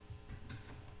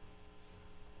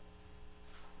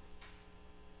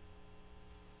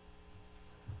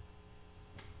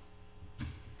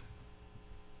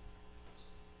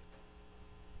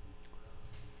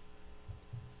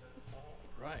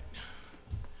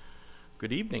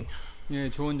Good evening.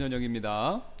 예, 좋은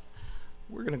저녁입니다.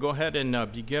 We're going to go ahead and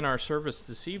begin our service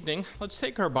this evening. Let's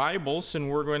take our Bibles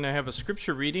and we're going to have a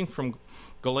scripture reading from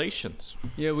Galatians.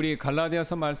 예, 우리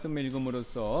갈라디아서 말씀을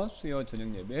읽음으로써 수요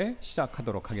저녁 예배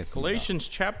시작하도록 하겠습니다. Galatians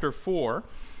chapter 4,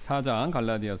 4장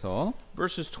갈라디아서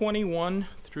verses 21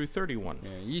 through 31.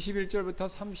 예, 21절부터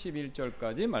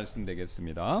 31절까지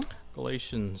말씀되겠습니다.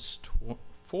 Galatians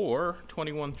 4,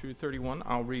 21 through 31.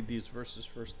 I'll read these verses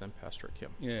first, then Pastor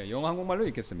Kim. 예, 영어 한국말로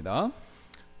읽겠습니다.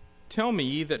 Tell me,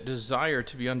 ye that desire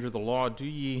to be under the law, do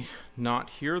ye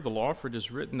not hear the law? For it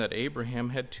is written that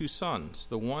Abraham had two sons,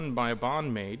 the one by a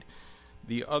bondmaid,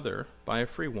 the other by a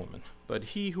free woman.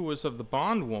 But he who was of the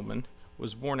bondwoman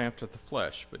was born after the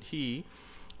flesh, but he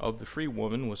of the free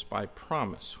woman was by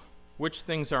promise. Which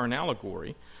things are an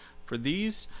allegory? For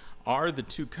these are the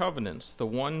two covenants, the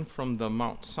one from the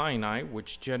Mount Sinai,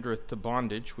 which gendereth to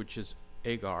bondage, which is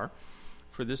Agar.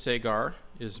 For this Agar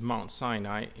is Mount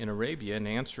Sinai in Arabia, and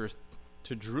answereth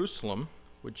to Jerusalem,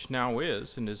 which now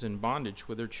is, and is in bondage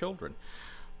with her children.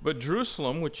 But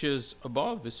Jerusalem, which is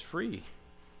above, is free,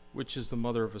 which is the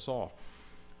mother of us all.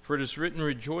 For it is written,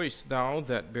 Rejoice, thou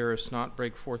that bearest not,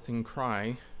 break forth and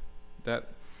cry, that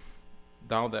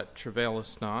thou that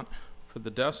travailest not, for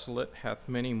the desolate hath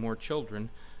many more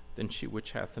children than she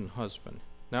which hath an husband.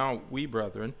 Now we,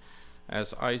 brethren,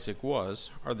 as Isaac was,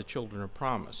 are the children of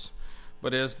promise.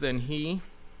 But as then he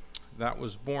that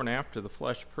was born after the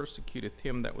flesh persecuteth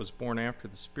him that was born after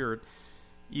the Spirit,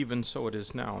 even so it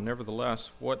is now.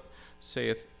 Nevertheless, what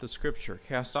saith the Scripture?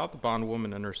 Cast out the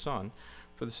bondwoman and her son,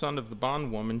 for the son of the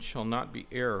bondwoman shall not be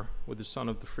heir with the son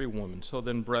of the free woman. So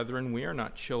then, brethren, we are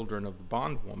not children of the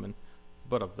bondwoman,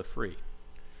 but of the free.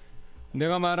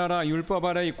 내가 말하라 율법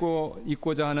아래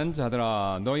있고자 하는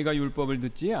자들아 너희가 율법을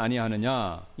듣지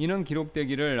아니하느냐 이는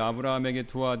기록되기를 아브라함에게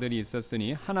두 아들이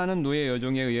있었으니 하나는 노예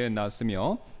여종에 의해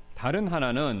낳았으며 다른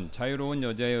하나는 자유로운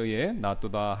여자에 의해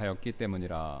낳도다 하였기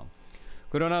때문이라.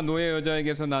 그러나 노예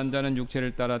여자에게서 난 자는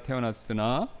육체를 따라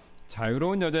태어났으나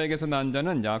자유로운 여자에게서 난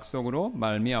자는 약속으로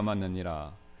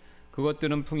말미암았느니라.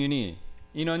 그것들은 풍이니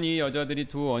이는 이 여자들이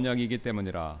두 언약이기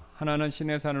때문이라. 하나는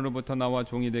신의 산으로부터 나와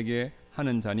종이 되게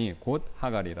하는 자니 곧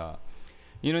하갈이라.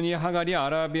 이는 이 하갈이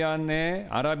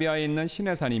아라비아에 있는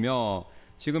신의 산이며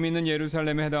지금 있는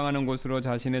예루살렘에 해당하는 곳으로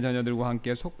자신의 자녀들과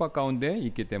함께 속박 가운데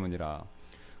있기 때문이라.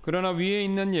 그러나 위에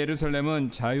있는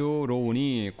예루살렘은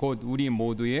자유로우니 곧 우리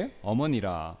모두의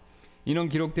어머니라. 이는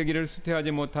기록되기를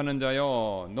수태하지 못하는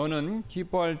자여 너는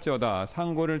기뻐할지어다.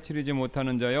 상고를 치르지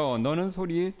못하는 자여 너는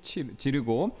소리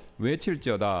지르고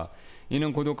외칠지어다.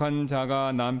 이는 고독한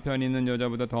자가 남편 있는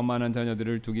여자보다 더 많은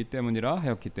자녀들을 두기 때문이라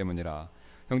하였기 때문이라.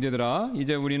 형제들아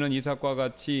이제 우리는 이삭과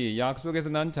같이 약속에서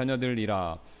난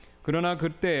자녀들이라. 그러나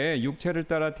그때 육체를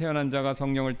따라 태어난 자가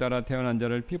성령을 따라 태어난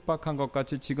자를 핍박한 것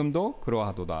같이 지금도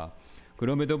그러하도다.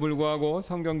 그럼에도 불구하고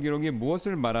성경 기록이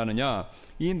무엇을 말하느냐?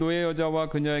 이 노예 여자와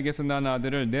그녀에게서 난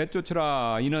아들을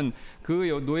내쫓으라. 이는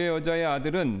그 노예 여자의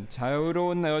아들은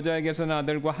자유로운 여자에게서 난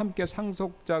아들과 함께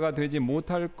상속자가 되지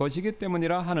못할 것이기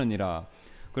때문이라 하느니라.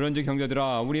 그런즉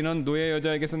형제들아 우리는 노예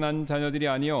여자에게서 난 자녀들이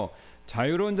아니요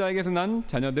자유로운 자에게서 난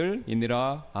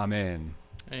자녀들이니라. 아멘.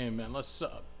 Amen. Let's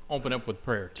open up with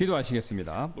prayer.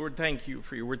 기도하시겠습니다. Lord, thank you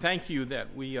for your word. Thank you that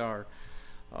we are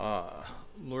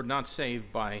Lord, not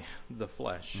saved by the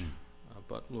flesh,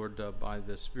 but Lord, by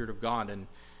the Spirit of God and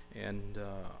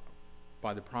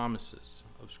by the promises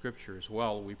of Scripture as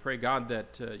well. We pray, God,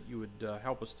 that you would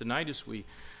help us tonight as we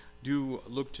do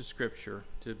look to Scripture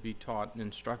to be taught and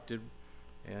instructed.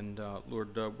 And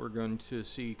Lord, we're going to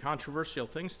see controversial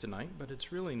things tonight, but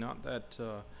it's really not that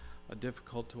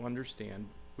difficult to understand.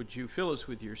 Would you fill us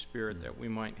with your Spirit that we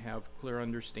might have clear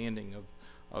understanding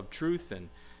of truth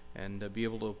and be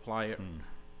able to apply it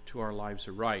to our lives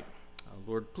aright.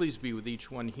 Lord, please be with each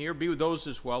one here. Be with those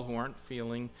as well who aren't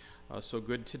feeling so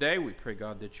good today. We pray,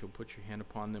 God, that you'll put your hand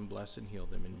upon them, bless and heal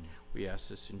them. And we ask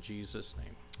this in Jesus'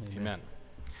 name. Amen.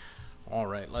 All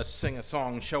right, let's sing a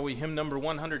song, shall we? Hymn number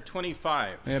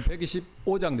 125. 네,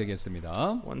 125장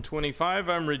되겠습니다. 125,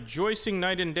 I'm rejoicing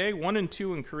night and day, 1 and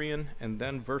 2 in Korean, and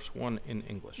then verse 1 in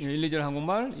English. 1, 2절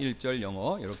한국말, 1절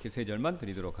영어 이렇게 세 절만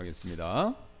드리도록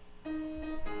하겠습니다.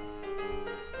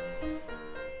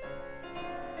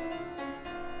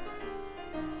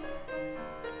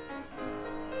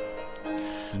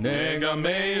 내가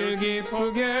매일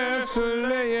기쁘게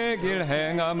순례의 길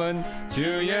행함은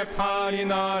주의 팔이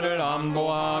나를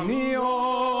안보함이요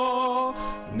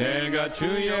내가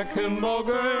주의 큰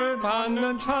복을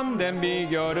받는 참된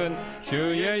비결은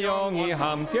주의 영이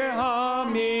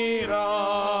함께함이라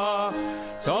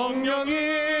성령이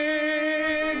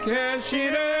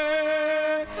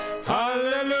계시네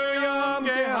할렐루야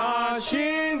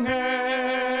함께하시네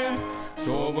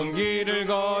좁은 길을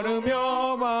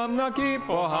걸으며 밤낮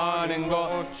기뻐하는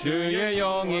것 주의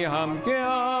영이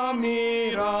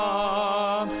함께함이라.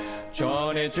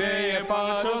 전에 죄에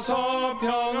빠져서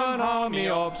평안함이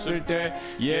없을 때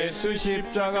예수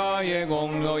십자가의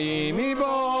공로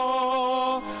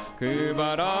힘입어 그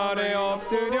발 아래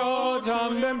엎드려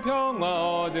잠든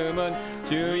평화 얻음은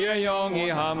주의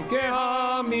영이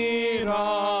함께함이라.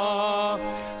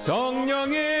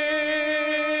 성령이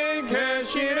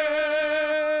계시네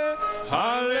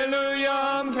할렐루야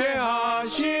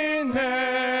함께하시네.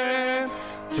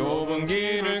 좁은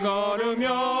길을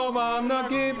걸으며 밤낮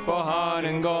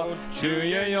기뻐하는 것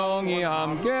주의 영이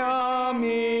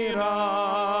함께함이라.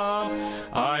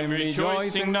 I'm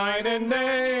rejoicing night and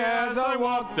day as I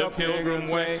walk the pilgrim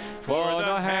way, for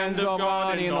the hands of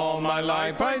God in all my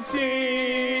life I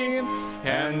see.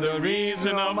 And the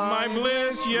reason of my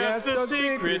bliss, yes, the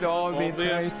secret of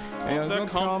this, and the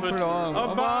comfort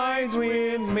abides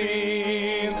with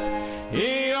me.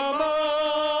 He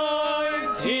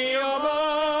abides,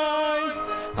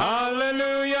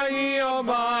 hallelujah, he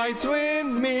abides with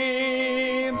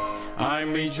me.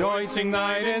 I'm rejoicing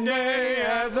night and day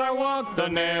as I walk the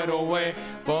narrow way,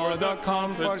 for the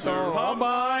Comforter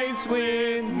abides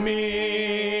with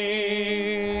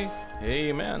me.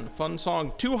 Amen. Fun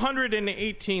song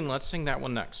 218. Let's sing that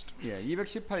one next. 예,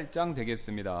 218장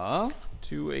되겠습니다.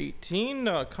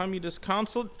 218, Communist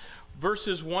Council,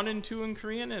 verses 1 and 2 in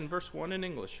Korean and verse 1 in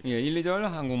English. 예, 1, 2절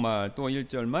한국말 또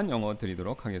 1절만 영어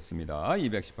드리도록 하겠습니다.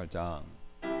 218장.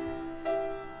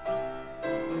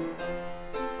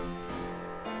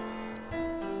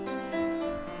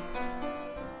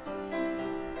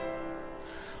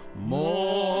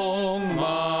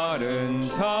 목마른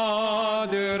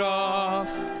자들아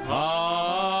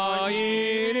다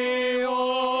이리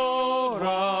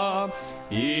오라.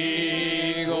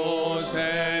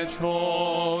 이곳에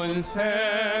좋은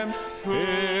샘 흐르도다.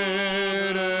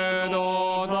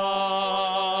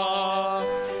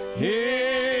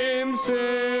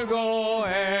 힘쓰고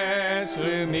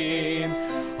애쓰민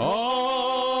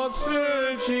없을지라도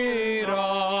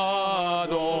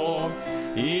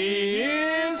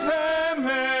이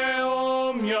샘에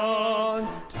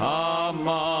오면 다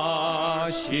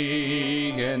마시겠네.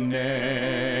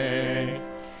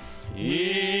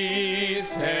 이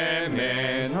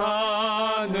샘에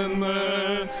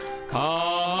나눈물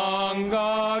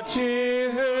강같이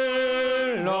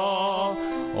흘러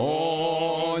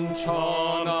온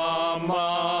천하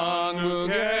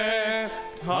만국에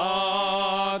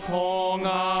다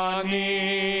통하니.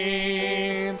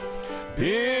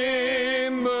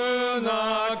 빈부나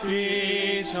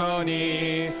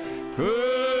귀천이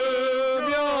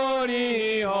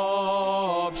구별이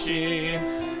없이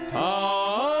다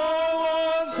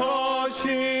와서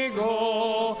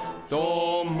쉬고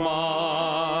또 마시겠네.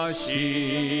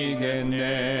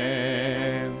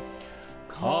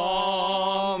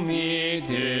 Come ye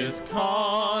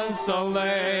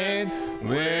disconsolate,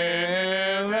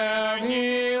 wherever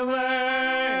ye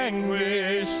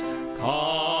languish,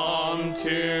 come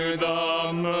to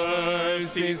the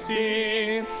mercy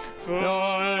seat,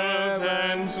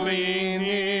 fervently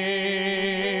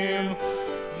kneel,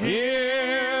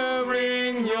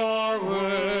 hearing your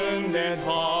wounded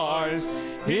hearts,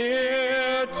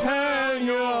 here tell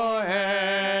your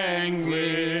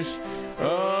anguish.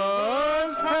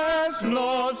 Earth has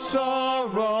no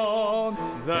sorrow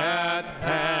that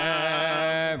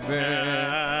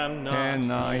heaven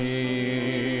cannot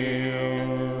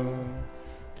heal.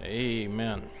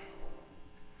 Amen.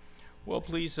 Well,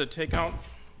 please take out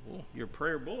your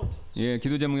prayer bulletins. 예,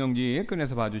 기도 제목용지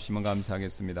꺼내서 봐주시면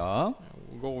감사하겠습니다.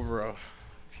 We'll go over a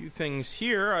few things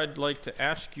here. I'd like to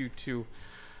ask you to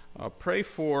pray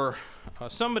for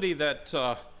somebody that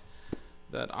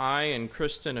I and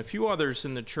Kristen, a few others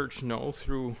in the church know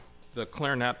through the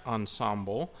clarinet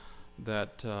ensemble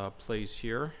that plays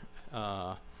here,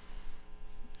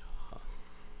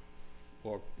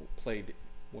 or played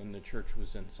when the church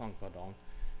was in Sangpadong.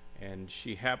 And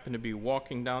she happened to be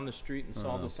walking down the street and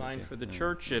saw the sign for the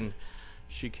church, and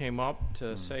she came up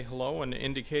to say hello and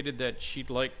indicated that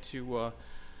she'd like to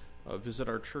visit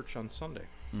our church on Sunday.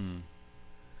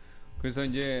 그래서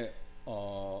이제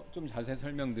좀 자세히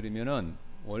설명드리면은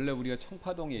원래 우리가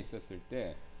청파동에 있었을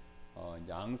때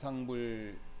이제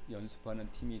앙상블 연습하는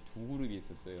팀이 두 그룹이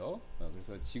있었어요.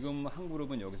 그래서 지금 한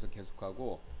그룹은 여기서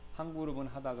계속하고 한 그룹은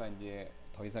하다가 이제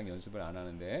더 이상 연습을 안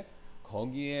하는데,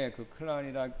 거기에 그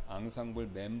클라리넷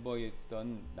앙상블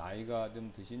멤버였던 나이가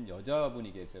좀 드신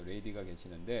여자분이 계세요. 레이디가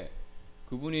계시는데,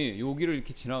 그분이 여기를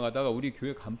이렇게 지나가다가 우리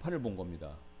교회 간판을 본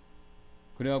겁니다.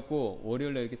 그래갖고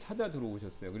월요일에 이렇게 찾아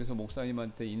들어오셨어요. 그래서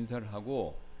목사님한테 인사를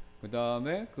하고 그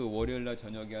다음에 그 월요일 날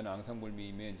저녁에 하는 앙상블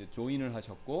미임에 이제 조인을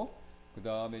하셨고, 그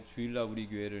다음에 주일날 우리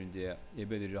교회를 이제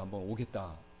예배드리러 한번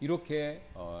오겠다 이렇게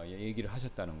얘기를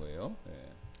하셨다는 거예요.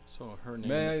 예. So her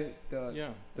name. May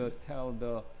Yeah. tell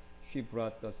the she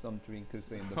brought some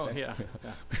drinks in the Oh, back. yeah.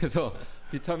 그래서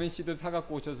비타민 C도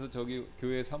사갖고 오셔서 저기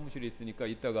교회 사무실에 있으니까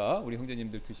이따가 우리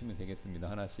형제님들 드시면 되겠습니다.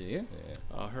 하나씩. 예.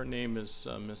 Her name is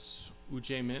Miss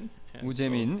Ujaemin. And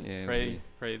우재민. so 예,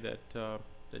 pray that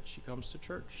she comes to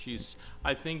church. She's,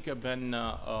 I think, been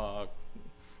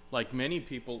like many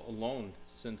people alone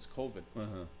since COVID.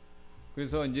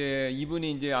 그래서 이제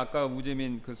이분이 이제 아까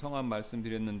우재민 그 성함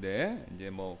말씀드렸는데 이제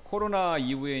뭐 코로나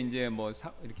이후에 이제 뭐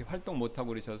이렇게 활동 못 하고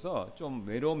그러셔서 좀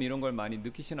외로움 이런 걸 많이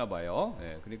느끼시나 봐요.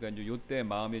 예, 그러니까 이제 요때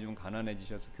마음이 좀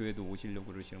가난해지셔서 교회도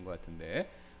오시려고 그러시는 것 같은데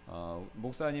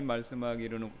목사님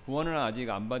말씀하기로는 구원은 아직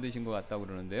안 받으신 것 같다고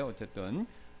그러는데 어쨌든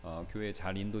교회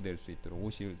잘 인도될 수 있도록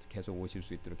계속 오실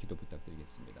수 있도록 기도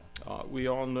부탁드리겠습니다. We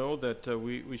all know that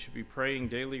we should be praying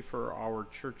daily for our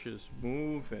church's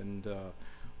move and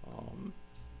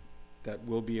that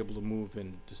we'll be able to move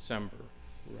in December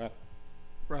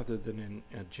rather than in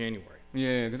January.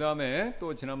 예, 그 다음에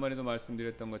또 지난번에도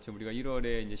말씀드렸던 것처럼 우리가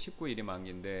 1월에 이제 19일이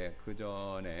만기인데 그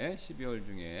전에 12월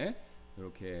중에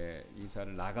이렇게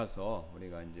이사를 나가서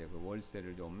우리가 이제 그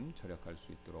월세를 좀 절약할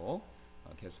수 있도록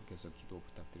계속해서 기도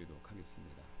부탁드리도록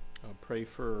하겠습니다. Pray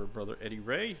for Brother Eddie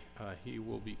Ray. He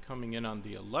will be coming in on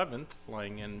the 11th,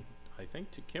 flying in, I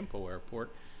think, to Kimpo Airport,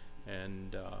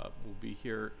 and will be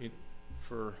here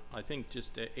for, I think,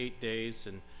 just 8 days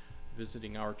and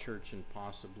visiting our church and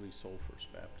possibly Seoul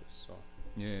First Baptist. So.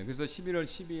 예, 그래서 11월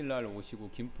 12일 날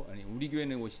오시고 우리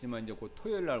교회는 오시지만 이제 곧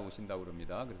토요일 날 오신다고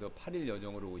그럽니다. 그래서 8일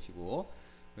여정으로 오시고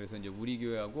그래서 이제 우리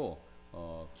교회하고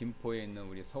김포에 있는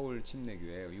우리 서울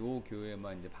침례교회 요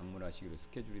교회만 이제 방문하시기로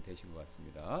스케줄이 되신 것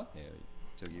같습니다. 예,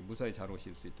 저기 무사히 잘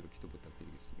오실 수 있도록 기도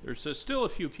부탁드리겠습니다. There's still a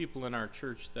few people in our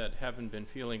church that haven't been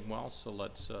feeling well, so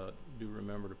let's do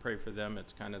remember to pray for them.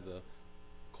 It's kind of the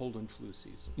cold and flu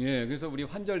season. 예, 그래서 우리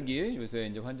환절기 요새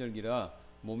이제 환절기라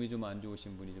몸이 좀 안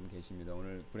좋으신 분이 좀 계십니다.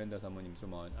 오늘 브렌다 사모님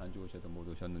좀 안 좋으셔서 못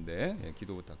오셨는데 예,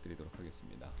 기도 부탁드리도록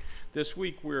하겠습니다. This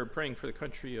week we're praying for the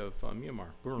country of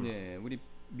Myanmar, Burma. 예, 우리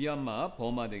미얀마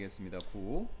버마 되겠습니다.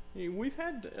 구. We've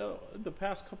had the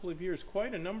past couple of years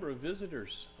quite a number of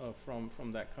visitors from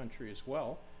that country as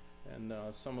well, and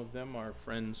some of them are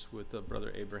friends with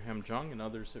Brother Abraham Jung, and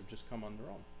others have just come on their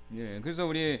own. 예, 그래서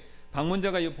우리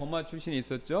방문자가 이 버마 출신이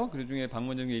있었죠. 그 중에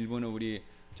방문자 중에 일본은 우리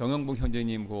정영복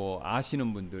형제님 그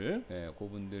아시는 분들, 예,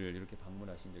 그분들 이렇게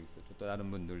방문하신 적 있었죠. 또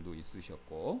다른 분들도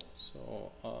있으셨고.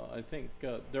 So I think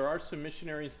there are some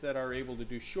missionaries that are able to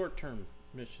do short-term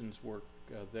missions work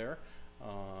there,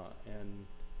 and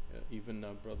even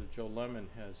Brother Joe Lemon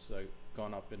has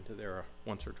gone up into there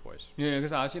once or twice. 예,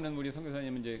 그래서 아시는 우리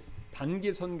선교사님은 이제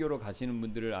단기 선교로 가시는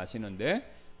분들을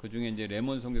아시는데 그 중에 이제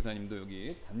레몬 선교사님도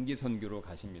여기 단기 선교로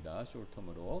가십니다.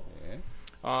 숏텀으로. 예.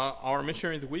 Our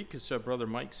missionary of the week is Brother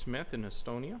Mike Smith in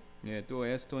Estonia. 예, 또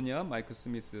에스토니아 마이크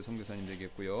스미스 선교사님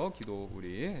되겠고요. 기도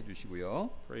우리 해주시고요.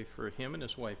 Pray for him and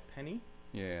his wife Penny.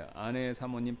 예, 아내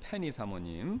사모님 페니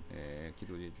사모님 예,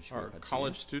 기도해 주시고 Our 같이.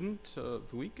 college student of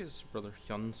the week is Brother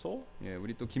Hyun Sol. 예,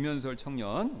 우리 또 김현설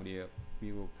청년 우리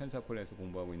미국 펜사콜라에서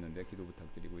공부하고 있는데 기도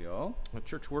부탁드리고요. A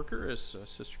church worker is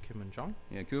Sister Kim and-jong.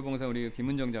 예, 교회봉사 우리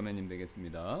김은정 자매님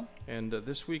되겠습니다. And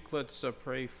this week, let's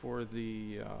pray for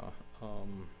the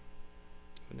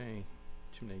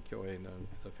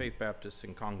Faith Baptist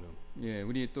in Gangneung. 예,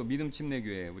 우리 또 믿음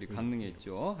침례교회 우리 강릉에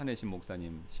있죠. 한혜신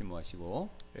목사님 심호하시고.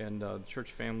 And the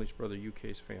church families, Brother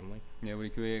UK's family. 예,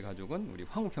 우리 교회의 가족은 우리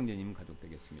황욱 형제님 가족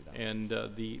되겠습니다. And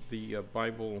the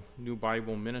New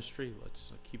Bible ministry,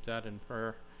 let's keep that in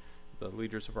prayer. The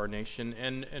leaders of our nation,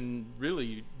 and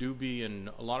really do be in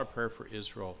a lot of prayer for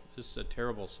Israel. Just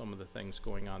terrible some of the things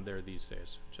going on there these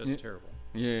days. Just terrible.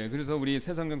 예, 그래서 우리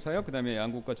새성경 사역, 그다음에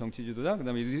양국과 정치 지도자,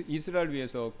 그다음에 이스라엘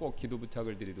위해서 꼭 기도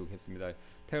부탁을 드리도록 했습니다.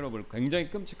 테러블 굉장히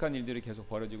끔찍한 일들이 계속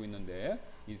벌어지고 있는데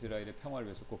이스라엘의 평화를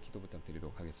위해서 꼭 기도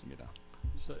부탁드리도록 하겠습니다.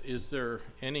 So, is there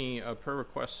any prayer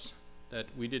requests that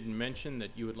we didn't mention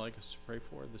that you would like us to pray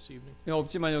for this evening? 예,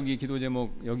 없지만 여기 기도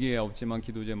제목 여기에 없지만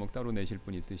기도 제목 따로 내실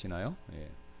분 있으시나요? 예.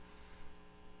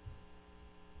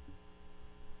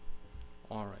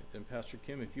 All right, then Pastor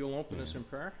Kim, if you'll open us in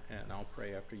prayer, and I'll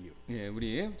pray after you. 예,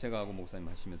 우리 제가 하고 목사님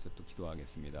하시면서 또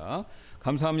기도하겠습니다.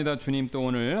 감사합니다, 주님. 또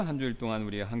오늘 한 주일 동안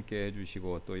우리 함께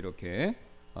해주시고 또 이렇게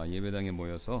예배당에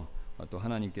모여서 또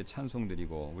하나님께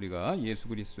찬송드리고 우리가 예수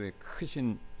그리스도의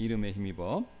크신 이름에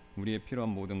힘입어 우리의 필요한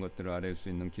모든 것들을 아뢰 수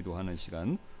있는 기도하는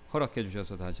시간 허락해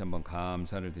주셔서 다시 한번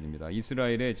감사를 드립니다.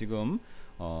 이스라엘에 지금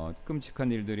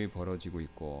끔찍한 일들이 벌어지고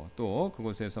있고 또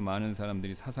그곳에서 많은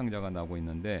사람들이 사상자가 나고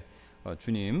있는데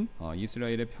주님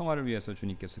이스라엘의 평화를 위해서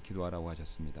주님께서 기도하라고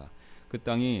하셨습니다. 그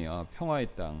땅이 평화의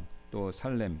땅, 또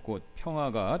살렘 곧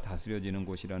평화가 다스려지는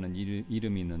곳이라는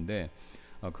이름이 있는데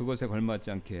그것에 걸맞지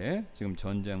않게 지금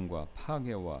전쟁과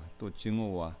파괴와 또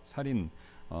증오와 살인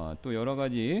또 여러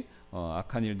가지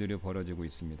악한 일들이 벌어지고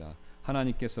있습니다.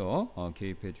 하나님께서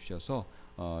개입해 주셔서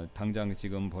당장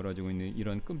지금 벌어지고 있는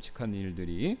이런 끔찍한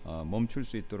일들이 멈출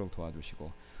수 있도록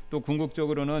도와주시고 또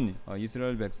궁극적으로는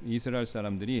이스라엘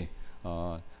사람들이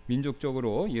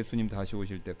민족적으로 예수님 다시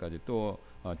오실 때까지 또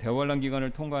대환란 기간을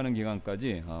통과하는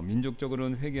기간까지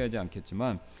민족적으로는 회개하지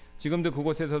않겠지만 지금도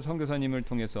그곳에서 선교사님을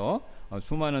통해서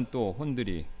수많은 또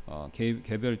혼들이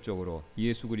개별적으로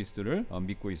예수 그리스도를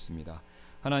믿고 있습니다.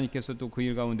 하나님께서 또 그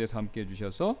일 가운데서 함께해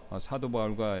주셔서 사도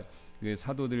바울과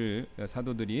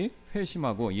사도들이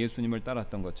회심하고 예수님을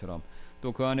따랐던 것처럼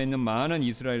또 그 안에 있는 많은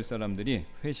이스라엘 사람들이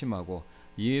회심하고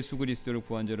예수 그리스도를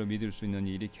구원자로 믿을 수 있는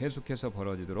일이 계속해서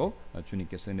벌어지도록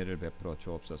주님께서 은혜를 베풀어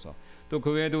주옵소서. 또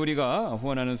그 외에도 우리가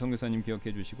후원하는 선교사님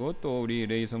기억해 주시고 또 우리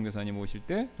레이 선교사님 오실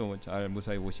때 또 잘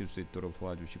무사히 오실 수 있도록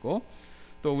도와주시고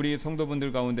또 우리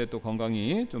성도분들 가운데 또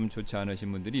건강이 좀 좋지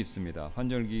않으신 분들이 있습니다.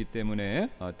 환절기 때문에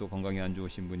또 건강이 안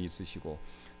좋으신 분이 있으시고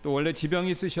또 원래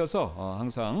지병이 있으셔서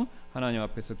항상 하나님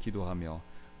앞에서 기도하며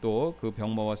또 그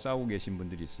병마와 싸우고 계신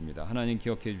분들이 있습니다. 하나님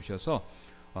기억해 주셔서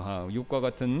육과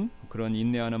같은 그런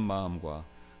인내하는 마음과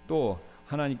또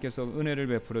하나님께서 은혜를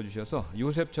베풀어 주셔서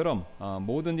요셉처럼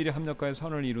모든 일이 합력하여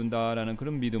선을 이룬다라는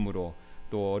그런 믿음으로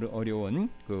또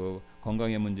어려운 그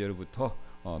건강의 문제로부터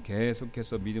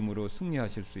계속해서 믿음으로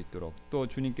승리하실 수 있도록 또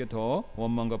주님께 더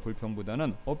원망과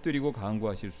불평보다는 엎드리고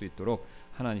간구하실 수 있도록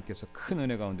하나님께서 큰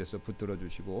은혜 가운데서 붙들어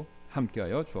주시고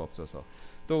함께하여 주옵소서.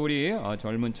 또 우리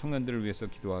젊은 청년들을 위해서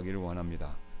기도하기를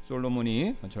원합니다.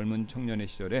 솔로몬이 젊은 청년의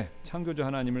시절에 창조주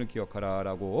하나님을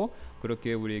기억하라라고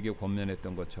그렇게 우리에게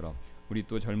권면했던 것처럼 우리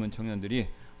또 젊은 청년들이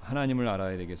하나님을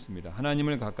알아야 되겠습니다.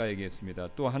 하나님을 가까이 하겠습니다.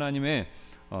 또 하나님을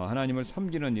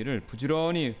섬기는 일을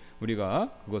부지런히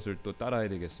우리가 그것을 또 따라야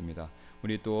되겠습니다.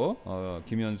 우리 또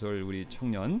김현솔 우리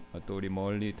청년 또 우리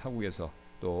멀리 타국에서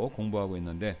또 공부하고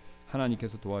있는데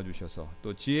하나님께서 도와주셔서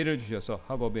또 지혜를 주셔서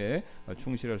학업에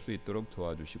충실할 수 있도록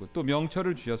도와주시고 또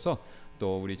명철을 주셔서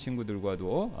또 우리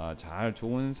친구들과도 잘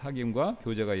좋은 사귐과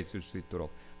교제가 있을 수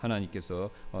있도록 하나님께서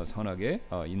선하게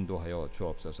인도하여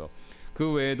주옵소서.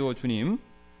 그 외에도 주님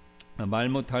말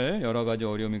못할 여러 가지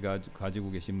어려움이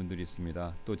가지고 계신 분들이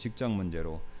있습니다. 또 직장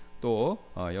문제로 또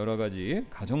여러 가지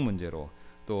가정 문제로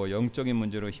또 영적인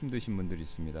문제로 힘드신 분들이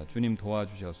있습니다. 주님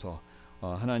도와주셔서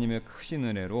하나님의 크신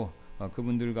은혜로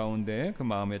그분들 가운데 그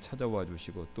마음에 찾아와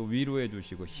주시고 또 위로해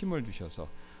주시고 힘을 주셔서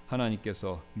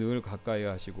하나님께서 늘 가까이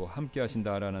하시고 함께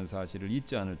하신다라는 사실을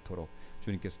잊지 않도록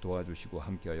주님께서 도와주시고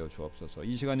함께하여 주옵소서.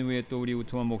 이 시간 후에 또 우리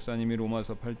우트만 목사님이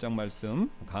로마서 8장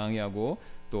말씀 강의하고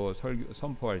또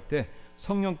선포할 때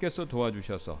성령께서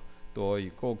도와주셔서 또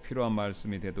꼭 필요한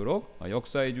말씀이 되도록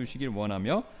역사해 주시길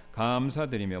원하며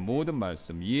감사드리며 모든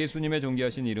말씀 예수님의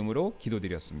존귀하신 이름으로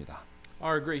기도드렸습니다.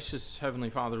 Our gracious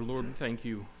Heavenly Father, Lord, thank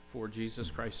you for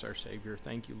Jesus Christ our Savior.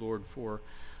 Thank you, Lord, for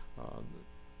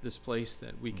this place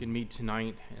that we can meet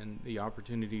tonight and the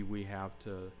opportunity we have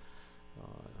to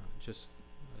just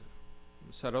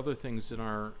set other things in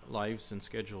our lives and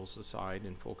schedules aside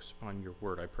and focus upon your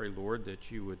word. I pray, Lord,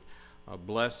 that you would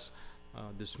bless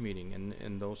this meeting.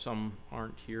 And though some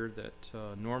aren't here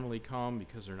that normally come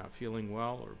because they're not feeling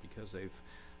well or because they've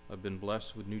been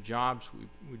blessed with new jobs,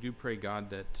 we do pray,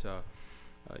 God, that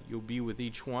you'll be with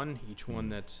each one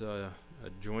that's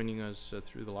joining us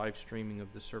through the live streaming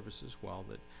of the service as well,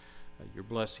 that your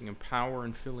blessing and power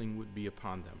and filling would be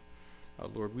upon them.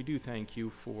 Lord, we do thank you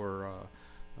for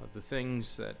the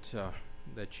things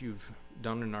that you've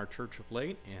done in our church of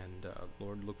late, and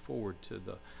Lord, look forward to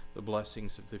the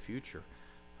blessings of the future.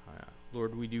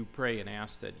 Lord, we do pray and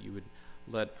ask that you would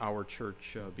let our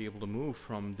church be able to move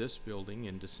from this building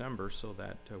in December so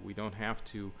that we don't have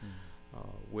to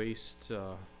waste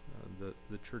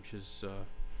the church's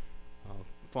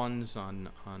funds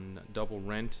on double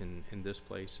rent in this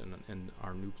place and in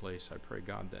our new place. I pray,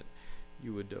 God, that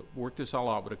you would work this all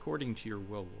out, but according to your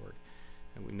will, Lord.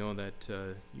 And we know that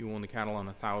you own the cattle on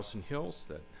 1,000 hills,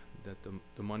 that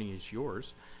the money is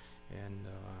yours, and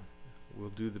we'll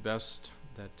do the best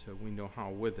that we know how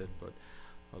with it. But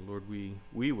Lord,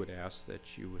 we would ask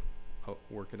that you would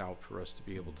work it out for us to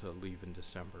be able to leave in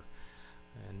December.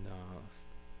 And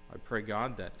I pray,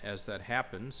 God, that as that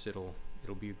happens, it'll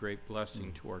be a great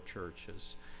blessing to our church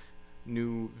as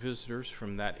new visitors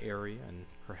from that area and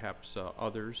perhaps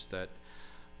others that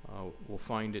will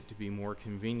find it to be more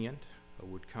convenient,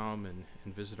 would come and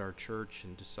visit our church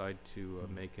and decide to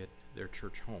make it their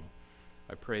church home.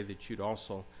 I pray that you'd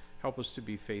also help us to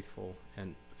be faithful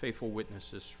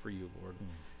witnesses for you, Lord.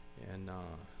 And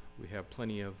we have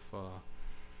plenty of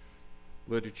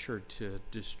literature to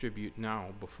distribute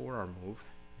now before our move.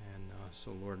 And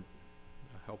so, Lord,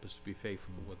 help us to be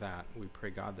faithful with that. We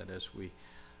pray, God, that as we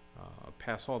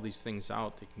pass all these things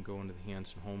out, they can go into the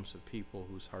hands and homes of people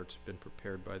whose hearts have been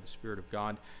prepared by the Spirit of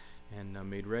God and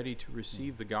made ready to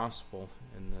receive the gospel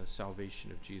and the salvation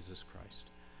of Jesus Christ.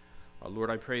 Lord,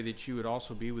 I pray that you would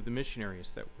also be with the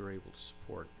missionaries that we're able to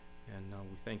support. And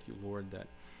we thank you, Lord, that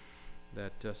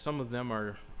some of them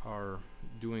are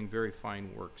doing very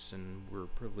fine works, and we're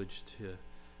privileged to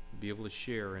be able to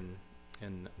share in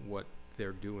what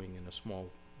they're doing in a small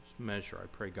measure. I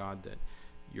pray, God, that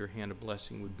your hand of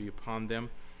blessing would be upon them,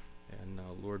 and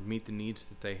Lord, meet the needs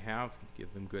that they have,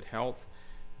 give them good health,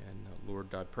 and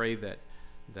Lord, I pray that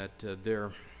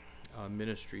their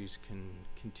ministries can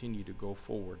continue to go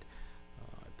forward.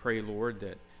 I pray, Lord,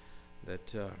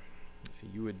 that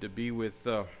you would be with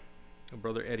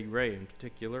Brother Eddie Ray in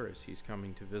particular as he's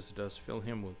coming to visit us. Fill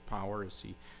him with power as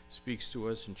he speaks to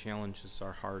us and challenges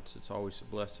our hearts. It's always a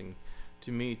blessing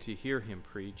to me to hear him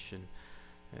preach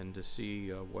and to see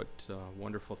what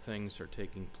wonderful things are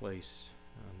taking place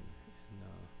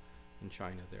in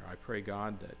China there. I pray,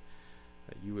 God, that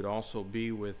you would also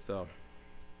be with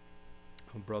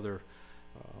Brother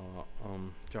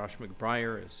Josh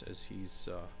McBriar as he's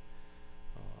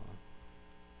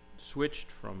switched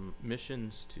from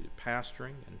missions to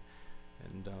pastoring,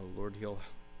 and Lord, he'll,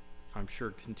 I'm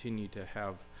sure, continue to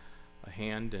have a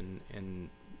hand in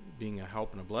being a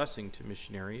help and a blessing to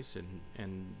missionaries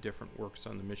and different works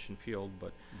on the mission field.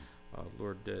 But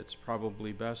Lord, it's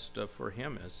probably best for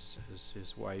him as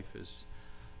his wife is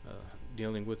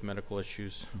dealing with medical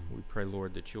issues. We pray,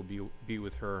 Lord, that you'll be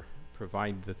with her,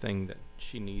 provide the thing that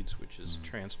she needs, which is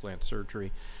transplant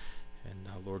surgery. And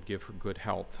Lord, give her good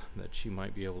health that she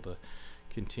might be able to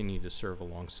continue to serve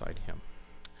alongside him.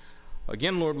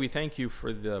 Again, Lord, we thank you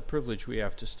for the privilege we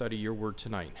have to study your word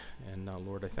tonight. And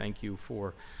Lord, I thank you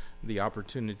for the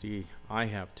opportunity I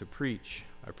have to preach.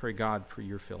 I pray, God, for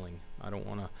your filling. I don't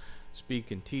want to speak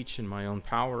and teach in my own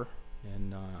power.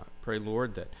 And pray,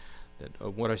 Lord, that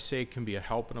what I say can be a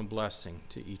help and a blessing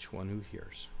to each one who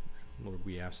hears. Lord,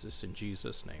 we ask this in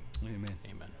Jesus' name. Amen.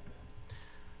 Amen.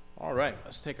 All right,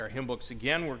 let's take our hymn books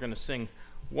again. We're going to sing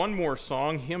one more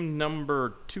song, hymn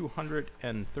number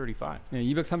 235. 네,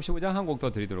 235장 한 곡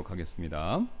더 드리도록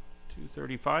하겠습니다.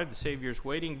 235, The Savior's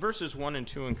Waiting, verses 1 and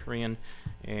 2 in Korean,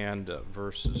 and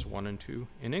verses 1 and 2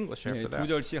 in English after 네, that. 두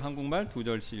절씩 한국말, 두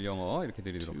절씩 영어 이렇게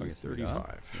드리도록 하겠습니다.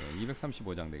 235. 네,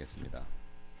 235장 되겠습니다.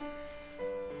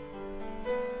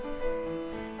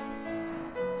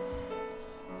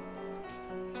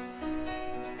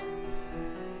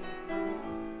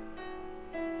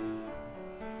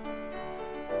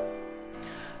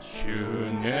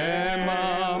 주 내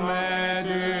맘에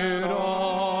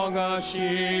들어가시려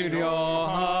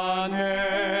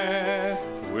하네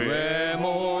왜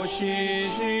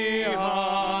모시지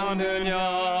않느냐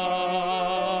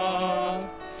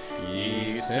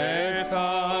이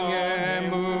세상에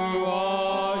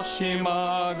무엇이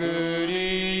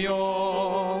막으리요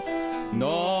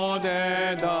너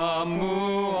대답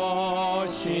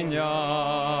무엇이냐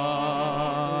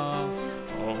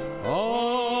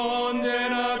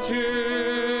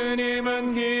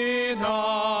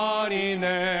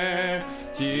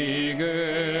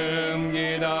지금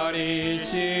기다리시도다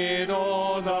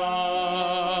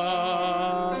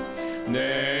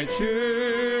내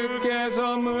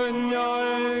주께서 문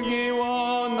열기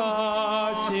원하시며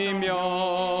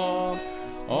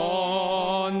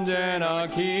언제나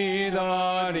기다리네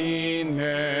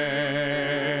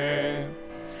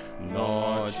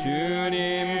너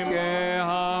주님께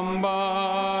한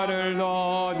발을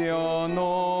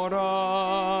더뎌놓으라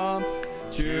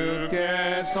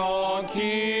주께서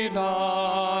기다린다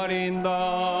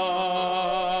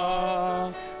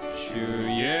주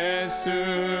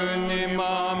예수님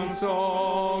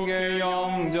맘속에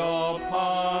영접하면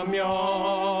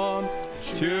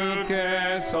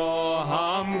주께서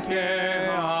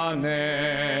함께하네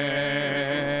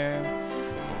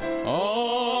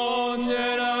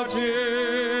언제나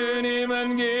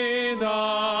주님은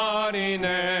기다리네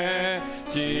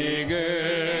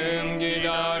지금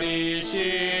기다리시도다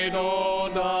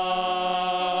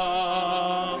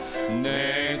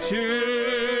내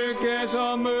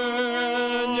주께서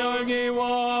문 열기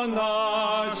원하시며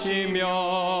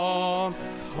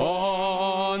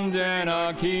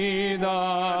언제나 기다리네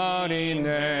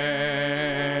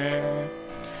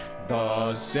The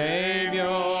The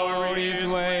Savior is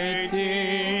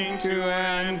waiting to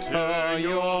enter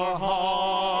your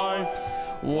heart.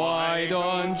 Why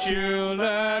don't you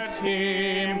let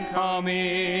him come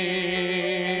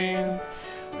in?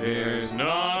 There's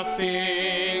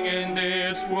nothing in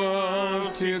this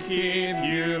world to keep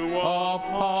you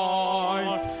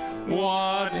apart.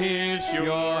 What is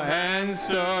your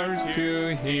answer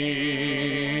to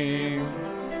him?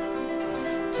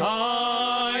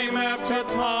 Time after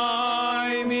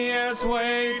time he has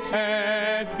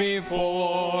waited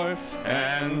before,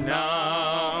 and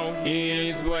now he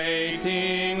is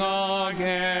waiting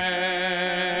again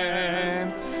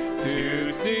to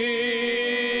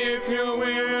see if you're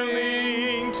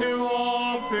willing to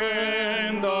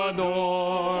open the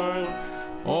door.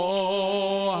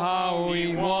 Oh, how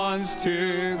he wants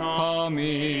to come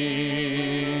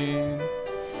in.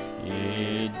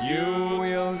 If you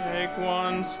will take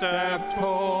one step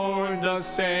toward the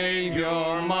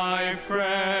Savior, my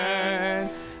friend,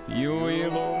 you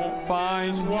will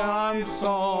find arms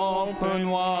open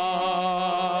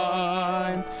wide.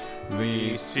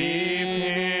 Receive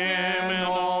him and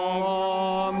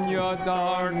all your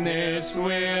darkness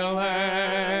will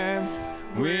end.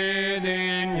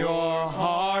 Within your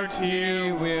heart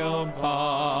he will abide.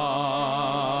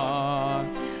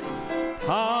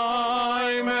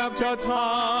 Time after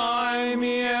time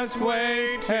he has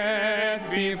waited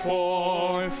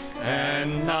before,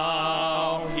 and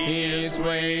now he is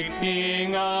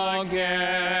waiting again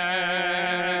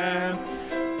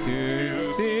to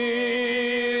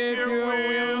see if you're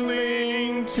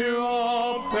willing to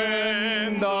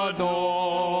open the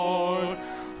door.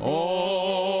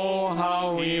 Oh,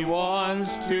 how he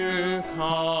wants to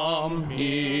come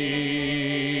in.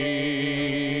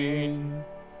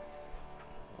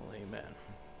 Well, amen.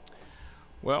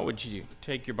 Well, would you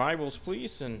take your Bibles,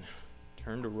 please, and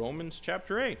turn to Romans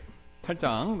chapter 8.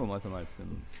 8장 로마서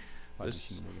말씀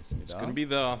This 봐주시면 is 되겠습니다. going to be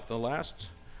the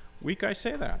last week I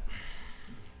say that.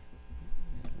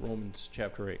 Romans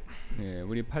chapter 8. 예,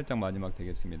 우리 8장 마지막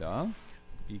되겠습니다.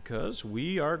 Because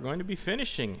we are going to be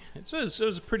finishing. It was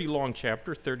a pretty long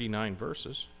chapter, 39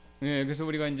 verses. 예, 그래서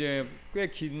우리가 이제 꽤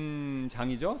긴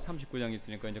장이죠. 39장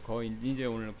있으니까 이제 거의 이제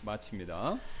오늘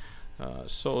마칩니다.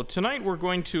 So tonight we're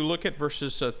going to look at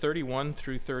verses 31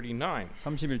 through 39.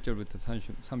 31절부터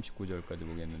 39절까지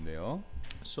보겠는데요.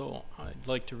 So I'd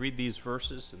like to read these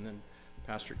verses and then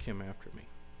Pastor Kim after me.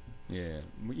 예,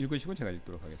 뭐 읽으시고 제가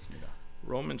읽도록 하겠습니다.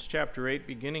 Romans chapter 8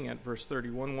 beginning at verse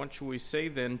 31. What shall we say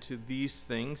then to these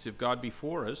things? If God be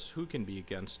for us, who can be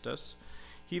against us?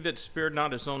 He that spared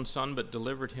not his own son, but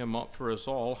delivered him up for us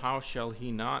all, how shall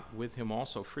he not with him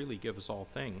also freely give us all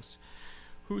things?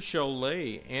 Who shall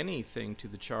lay anything to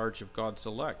the charge of God's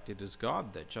elect? It is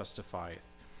God that justifieth.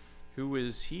 Who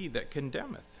is he that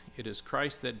condemneth? It is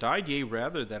Christ that died, yea,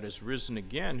 rather that is risen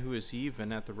again, who is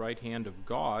even at the right hand of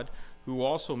God, who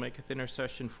also maketh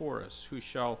intercession for us. Who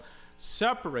shall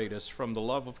separate us from the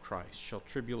love of Christ? Shall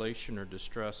tribulation or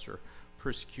distress or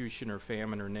persecution or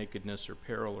famine or nakedness or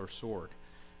peril or sword?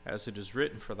 As it is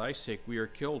written, for thy sake we are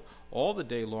killed all the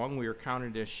day long, we are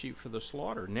counted as sheep for the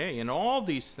slaughter. Nay, in all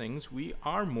these things we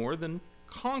are more than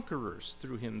conquerors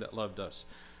through him that loved us.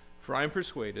 For I am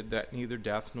persuaded that neither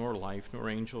death, nor life, nor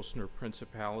angels, nor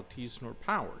principalities, nor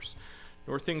powers,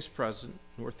 nor things present,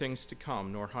 nor things to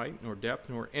come, nor height, nor depth,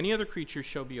 nor any other creature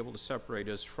shall be able to separate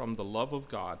us from the love of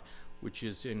God, which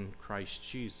is in Christ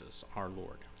Jesus our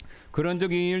Lord.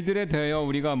 그런즉 이 일들에 대하여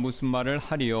우리가 무슨 말을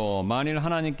하리요? 만일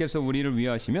하나님께서 우리를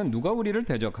위하시면 누가 우리를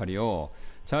대적하리요?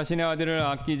 자신의 아들을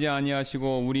아끼지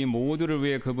아니하시고 우리 모두를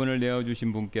위해 그분을 내어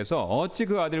주신 분께서 어찌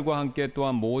그 아들과 함께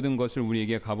또한 모든 것을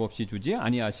우리에게 값없이 주지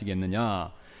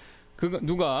아니하시겠느냐?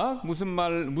 누가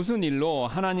무슨 일로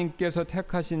하나님께서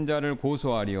택하신 자를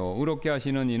고소하리요? 의롭게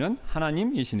하시는 이는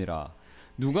하나님이시니라.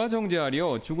 누가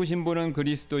정죄하리요? 죽으신 분은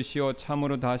그리스도시요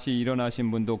참으로 다시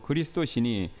일어나신 분도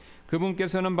그리스도시니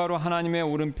그분께서는 바로 하나님의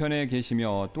오른편에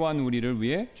계시며 또한 우리를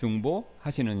위해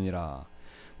중보하시느니라.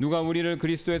 누가 우리를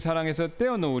그리스도의 사랑에서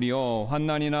떼어놓으리요?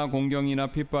 환난이나 공경이나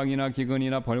핍박이나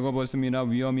기근이나 벌거벗음이나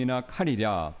위험이나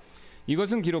칼이랴.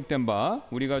 이것은 기록된 바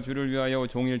우리가 주를 위하여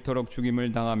종일토록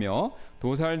죽임을 당하며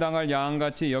도살당할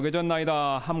양같이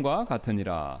여겨졌나이다 함과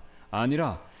같으니라.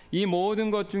 아니라 이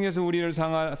모든 것 중에서 우리를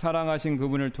사랑하신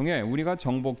그분을 통해 우리가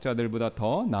정복자들보다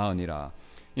더 나으니라.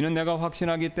 이는 내가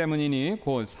확신하기 때문이니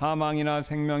곧 사망이나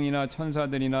생명이나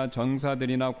천사들이나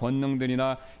전사들이나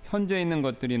권능들이나 현재 있는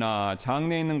것들이나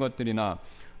장래 있는 것들이나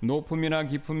높음이나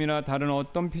깊음이나 다른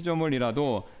어떤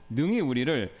피조물이라도 능히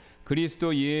우리를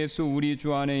그리스도 예수 우리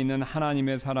주 안에 있는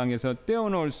하나님의 사랑에서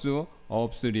떼어놓을 수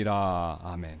없으리라.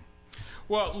 아멘.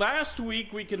 Well, last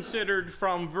week we considered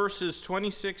from verses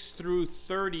 26 through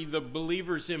 30 the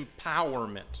believer's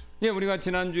empowerment. 예, 우리가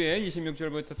지난주에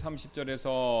 26절부터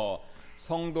 30절에서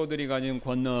성도들이 가진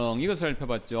권능 이것을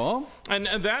살펴봤죠. And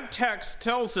that text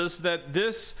tells us that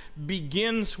this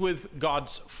begins with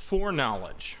God's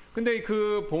foreknowledge. 근데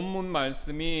그 본문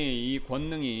말씀이 이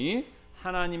권능이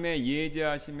하나님의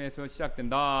예지하심에서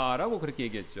시작된다라고 그렇게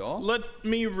얘기했죠. Let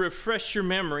me refresh your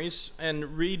memories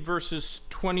and read verses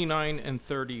 29 and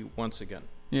 30 once again.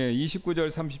 예, 29절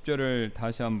 30절을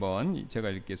다시 한번 제가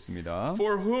읽겠습니다.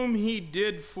 For whom he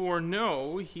did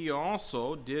foreknow, he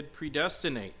also did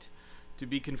predestinate to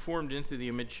be conformed into the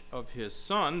image of his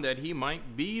Son, that he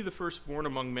might be the firstborn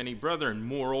among many brethren.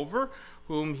 Moreover,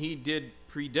 whom he did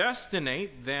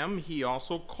predestinate, them he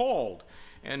also called.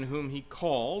 And whom he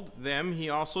called, them he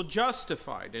also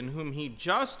justified. And whom he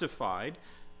justified,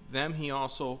 them he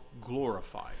also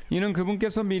glorified. 이는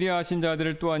그분께서 미리 하신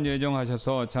자들을 또한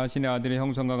예정하셔서 자신의 아들의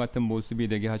형상과 같은 모습이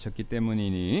되게 하셨기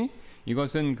때문이니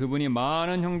이것은 그분이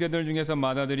많은 형제들 중에서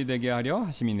맏아들이 되게 하려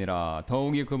하심이니라.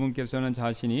 더욱이 그분께서는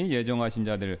자신이 예정하신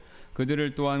자들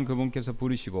그들을 또한 그분께서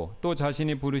부르시고 또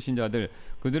자신이 부르신 자들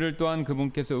그들을 또한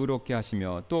그분께서 의롭게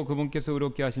하시며 또 그분께서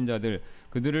의롭게 하신 자들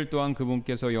그들을 또한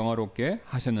그분께서 영화롭게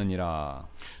하셨느니라.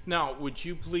 Now, would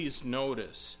you please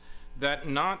notice that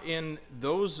not in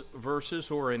those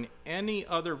verses or in any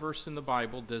other verse in the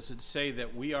Bible does it say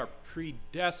that we are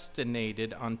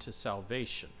predestinated unto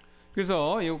salvation.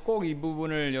 그래서 꼭 이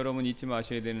부분을 여러분 잊지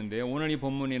마셔야 되는데요. 오늘 이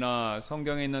본문이나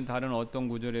성경에 있는 다른 어떤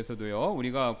구절에서도요.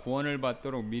 우리가 구원을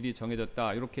받도록 미리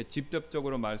정해졌다. 이렇게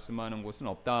직접적으로 말씀하는 곳은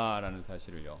없다라는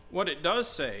사실을요. What it does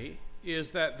say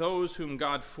is that those whom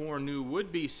God foreknew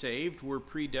would be saved were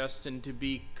predestined to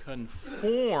be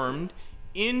conformed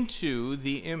into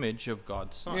the image of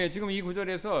God's Son. 예, 지금 이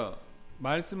구절에서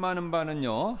말씀하는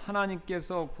바는요.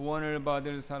 하나님께서 구원을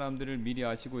받을 사람들을 미리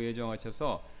아시고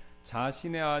예정하셔서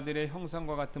자신의 아들의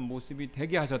형상과 같은 모습이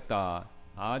되게 하셨다.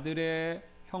 아들의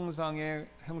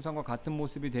형상과 같은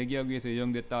모습이 되게 하기 위해서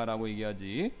예정됐다라고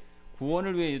얘기하지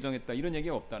구원을 위해 예정했다 이런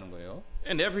얘기가 없다는 거예요.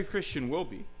 And every Christian will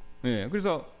be. 예,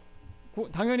 그래서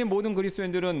당연히 모든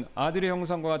그리스도인들은 아들의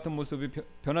형상과 같은 모습이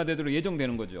변화되도록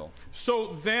예정되는 거죠.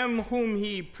 So them whom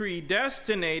he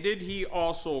predestinated, he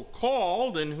also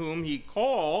called, and whom he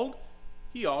called,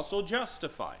 he also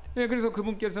justified. 예, 그래서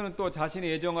그분께서는 또 자신이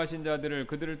예정하신 자들을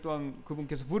그들을 또한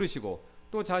그분께서 부르시고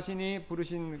또 자신이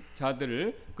부르신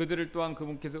자들을 그들을 또한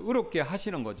그분께서 의롭게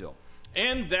하시는 거죠.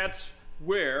 And that's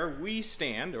where we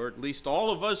stand, or at least all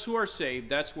of us who are saved,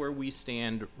 that's where we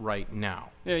stand right now.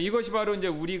 예, 이것이 바로 이제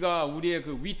우리의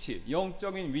그 위치,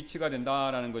 영적인 위치가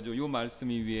된다라는 거죠. 이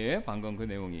말씀이 위에 방금 그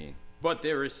내용이. But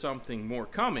there is something more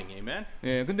coming, amen?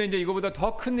 예, 근데 이제 이거보다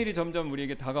더 큰 일이 점점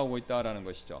우리에게 다가오고 있다라는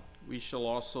것이죠. We shall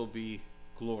also be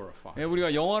glorified. 예,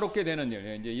 우리가 영화롭게 되는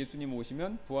일, 이제 예수님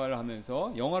오시면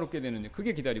부활하면서 영화롭게 되는 일,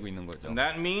 그게 기다리고 있는 거죠. And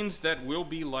that means that we'll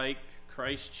be like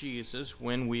Christ Jesus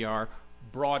when we are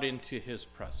brought into his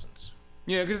presence.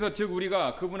 예, 그래서 즉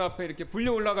우리가 그분 앞에 이렇게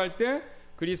불려 올라갈 때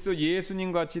그리스도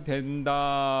예수님 같이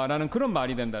된다라는 그런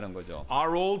말이 된다는 거죠.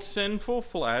 Our old sinful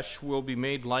flesh will be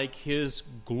made like his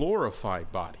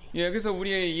glorified body. 예, 그래서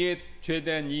우리의 옛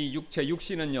죄된 이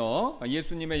육신은요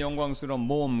예수님의 영광스러운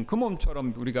몸, 그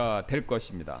몸처럼 우리가 될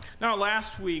것입니다. Now,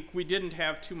 last week we didn't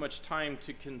have too much time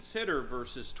to consider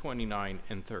verses 29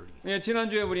 and 30. 예,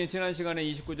 지난주에 우리 지난 시간에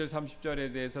 29절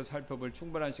 30절에 대해서 살펴볼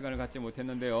충분한 시간을 갖지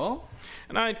못했는데요.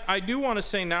 And I do want to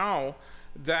say now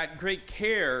that great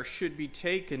care should be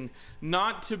taken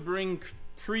not to bring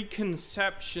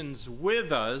preconceptions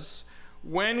with us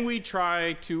when we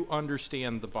try to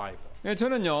understand the Bible. 예,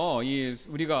 저는요,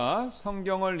 우리가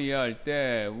성경을 이해할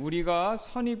때 우리가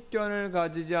선입견을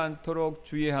가지지 않도록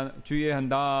주의해야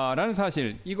한다라는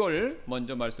사실, 이걸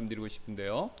먼저 말씀드리고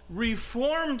싶은데요.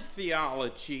 Reformed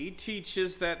theology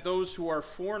teaches that those who are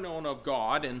foreknown of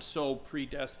God and so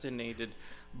predestinated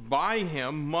by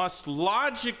him must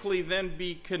logically then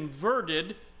be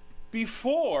converted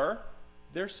before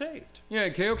they're saved.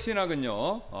 예,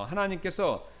 개혁신학은요,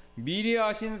 하나님께서 미리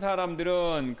하신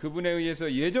사람들은 그분에 의해서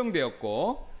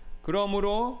예정되었고,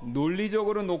 그러므로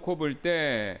논리적으로 놓고 볼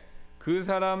때 그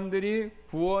사람들이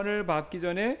구원을 받기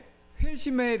전에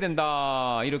회심해야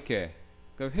된다, 이렇게.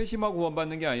 그러니까 회심하고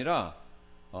구원받는 게 아니라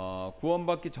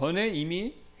구원받기 전에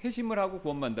이미 회심을 하고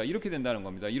구원받는다, 이렇게 된다는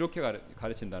겁니다. 이렇게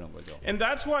가르친다는 거죠. And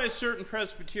that's why a certain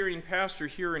Presbyterian pastor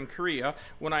here in Korea,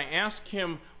 when I asked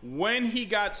him when he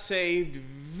got saved,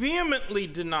 vehemently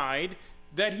denied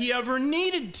that he ever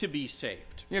needed to be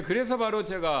saved. 예, 그래서 바로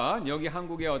제가 여기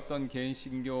한국의 어떤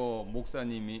개신교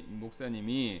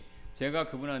목사님이 제가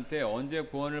그분한테 언제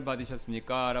구원을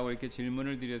받으셨습니까? 라고 이렇게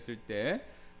질문을 드렸을 때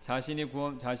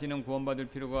자신은 구원받을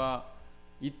필요가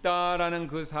있다라는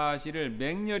그 사실을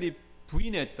맹렬히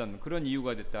부인했던 그런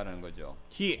이유가 됐다는 거죠.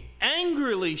 He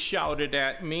angrily shouted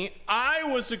at me, I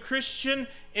was a Christian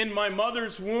in my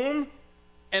mother's womb,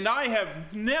 and I have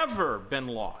never been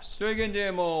lost. 저에게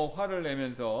이제 뭐 화를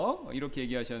내면서 이렇게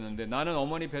얘기하셨는데 나는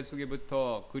어머니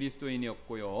뱃속에부터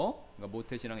그리스도인이었고요. 그러니까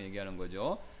모태신앙 얘기하는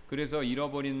거죠. 그래서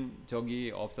잃어버린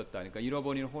적이 없었다. 그러니까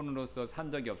잃어버린 혼으로서 산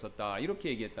적이 없었다. 이렇게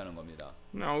얘기했다는 겁니다.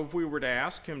 Now, if we were to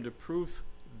ask him to prove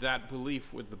that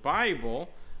belief with the Bible,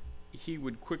 he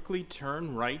would quickly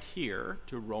turn right here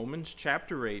to Romans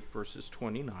chapter 8 verses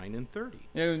 29 and 30.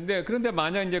 예, 그런데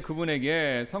만약 이제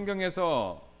그분에게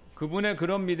성경에서 그분의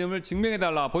그런 믿음을 증명해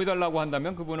달라, 보여달라고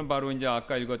한다면 그분은 바로 이제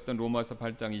아까 읽었던 로마서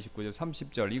 8장 29절,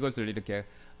 30절 이것을 이렇게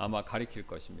아마 가리킬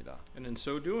것입니다. And in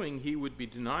so doing, he would be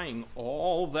denying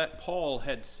all that Paul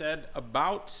had said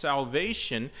about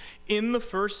salvation in the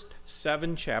first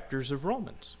 7 chapters of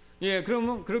Romans. 예,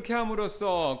 그러면 그렇게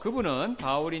함으로써 그분은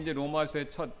바울이 이제 로마서의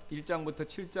첫 1장부터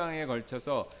 7장에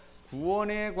걸쳐서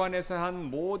구원에 관해서 한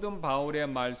모든 바울의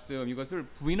말씀 이것을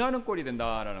부인하는 꼴이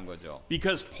된다라는 거죠.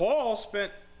 Because Paul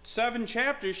spent 7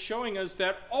 chapters showing us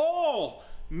that all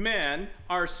men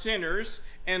are sinners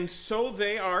and so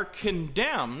they are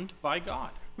condemned by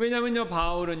God. 왜냐면요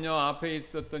바울은요 앞에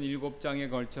있었던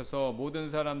 7장에 걸쳐서 모든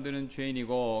사람들은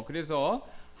죄인이고 그래서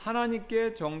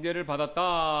하나님께 정죄를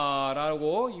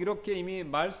받았다라고 이렇게 이미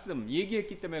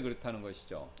얘기했기 때문에 그렇다는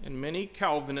것이죠. And many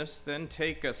Calvinists then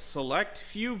take a select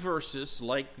few verses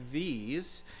like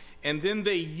these and then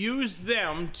they use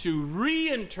them to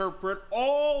reinterpret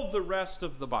all the rest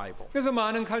of the Bible. 그래서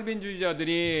많은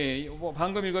칼빈주의자들이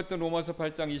방금 읽었던 로마서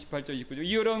 8장 28절 29절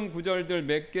이런 구절들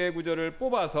몇 개의 구절을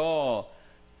뽑아서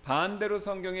반대로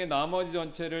성경의 나머지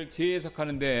전체를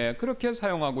재해석하는데 그렇게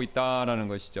사용하고 있다라는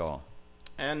것이죠.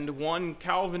 And one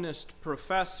Calvinist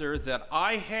professor that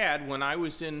I had when I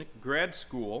was in grad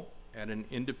school at an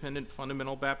independent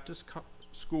fundamental Baptist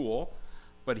school,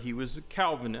 but he was a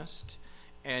Calvinist,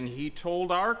 and he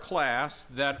told our class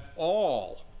that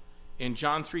all in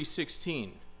John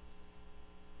 3:16,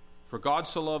 for God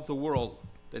so loved the world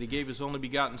that he gave his only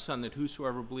begotten Son, that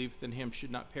whosoever believeth in him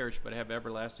should not perish but have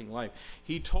everlasting life.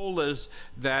 He told us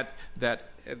that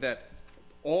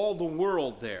all the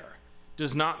world there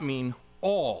does not mean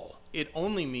all. It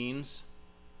only means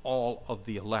all of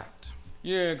the elect.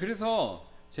 예, 그래서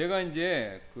제가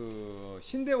이제 그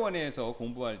신대원에서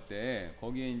공부할 때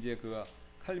거기에 이제 그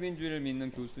칼빈주의를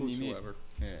믿는 교수님이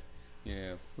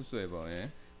whosoever.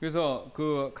 예. 그래서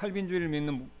그 칼빈주의를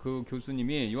믿는 그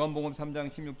교수님이 요한복음 3장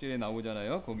 16절에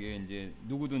나오잖아요. 거기에 이제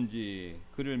누구든지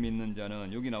그를 믿는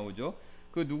자는 여기 나오죠.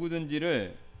 그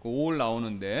누구든지를 그 all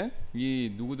나오는데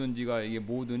이 누구든지가 이게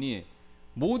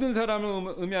모든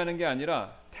사람을 의미하는 게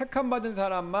아니라 택함 받은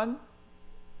사람만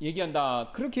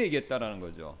얘기한다. 그렇게 얘기했다라는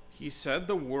거죠. He said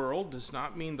the world does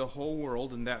not mean the whole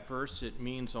world. In that verse it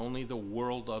means only the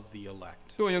world of the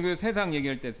elect. 또 여기 세상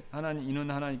얘기할 때 이는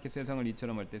하나님께 세상을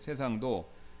이처럼 할 때 세상도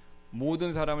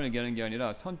모든 사람을 얘기하는 게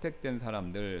아니라 선택된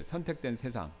사람들, 선택된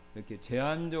세상 이렇게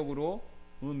제한적으로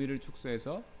의미를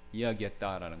축소해서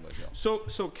이야기했다라는 거죠.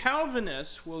 So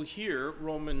Calvinists will hear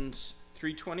Romans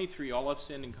 3:23, all have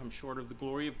sinned and come short of the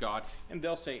glory of God, and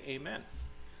they'll say amen.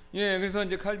 예, 그래서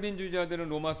이제 칼빈주의자들은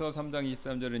로마서 3장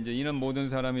 23절에 이제 이는 모든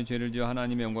사람이 죄를 지어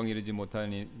하나님의 영광에 이르지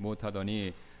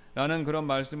못하더니 라는 그런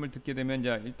말씀을 듣게 되면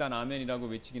이제 일단 아멘이라고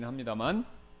외치긴 합니다만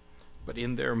But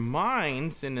in their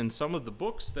minds and in some of the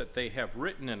books that they have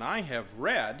written and I have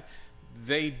read,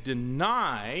 they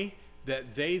deny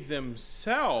that they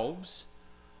themselves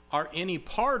are any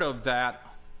part of that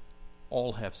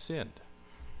all have sinned.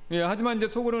 예, 하지만 이제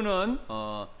속으로는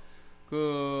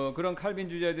그런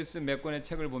칼빈주의자들이 쓴 몇 권의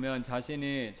책을 보면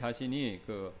자신이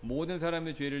그 모든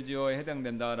사람의 죄를 지어에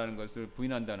해당된다라는 것을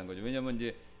부인한다는 거죠. 왜냐하면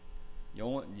이제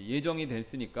예정이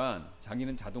됐으니까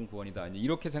자기는 자동 구원이다.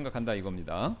 이렇게 생각한다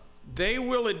이겁니다. They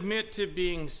will admit to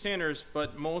being sinners,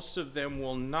 but most of them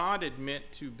will not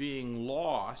admit to being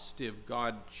lost if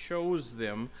God chose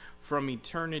them from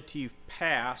eternity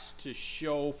past to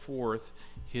show forth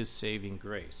His saving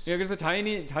grace. 예, 그래서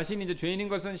자신이 이제 죄인인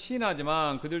것은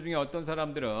시인하지만 그들 중에 어떤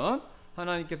사람들은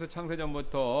하나님께서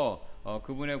창세전부터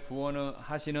그분의 구원을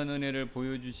하시는 은혜를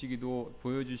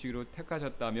보여주시기로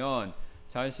택하셨다면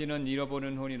자신은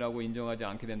잃어버린 혼이라고 인정하지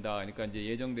않게 된다. 그러니까 이제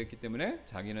예정됐기 때문에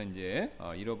자기는 이제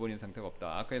잃어버린 상태가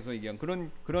없다. 아까에서 얘기한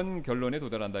그런 결론에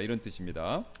도달한다 이런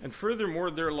뜻입니다. And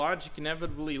furthermore, their logic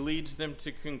inevitably leads them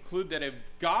to conclude that if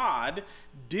God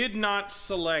did not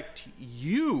select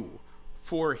you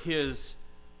for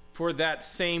that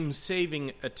same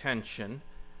saving attention,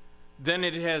 then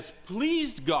it has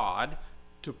pleased God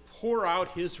to pour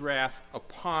out his wrath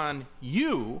upon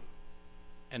you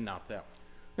and not them.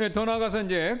 예, 더 나아가서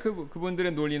이제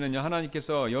그분들의 논리는요.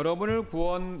 하나님께서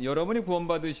여러분이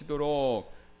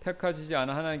구원받으시도록 택하시지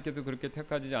않아 하나님께서 그렇게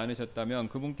택하지 않으셨다면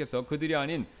그분께서 그들이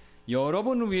아닌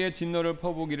여러분을 위해 진노를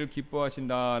퍼부기를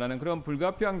기뻐하신다라는 그런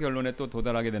불가피한 결론에 또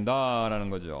도달하게 된다라는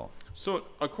거죠. So,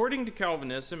 according to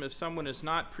Calvinism, if someone is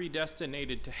not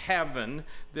predestinated to heaven,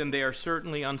 then they are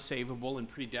certainly unsavable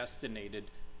and predestinated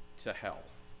to hell.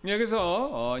 예,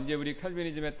 그래서 이제 우리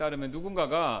칼비니즘에 따르면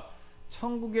누군가가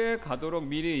천국에 가도록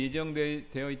미리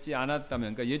예정되어 있지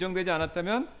않았다면, 그러니까 예정되지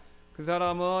않았다면 그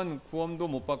사람은 구원도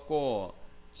못 받고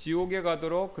지옥에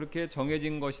가도록 그렇게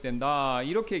정해진 것이 된다.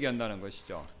 이렇게 얘기한다는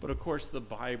것이죠. But of course, the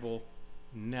Bible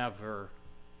never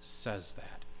says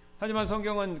that. 하지만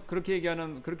성경은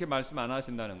그렇게 말씀 안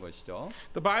하신다는 것이죠.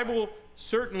 The Bible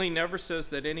certainly never says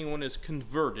that anyone is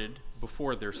converted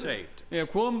before they're saved. 예,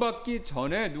 구원받기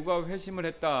전에 누가 회심을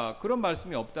했다 그런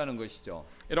말씀이 없다는 것이죠.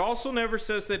 It also never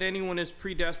says that anyone is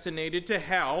predestinated to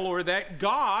hell or that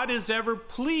God is ever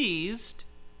pleased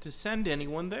to send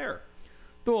anyone there.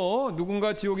 또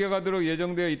누군가 지옥에 가도록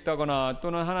예정되어 있다거나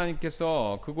또는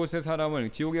하나님께서 그곳에 사람을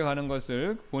지옥에 가는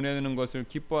것을 보내는 것을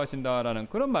기뻐하신다라는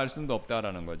그런 말씀도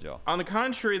없다라는 거죠. On the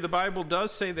contrary, the Bible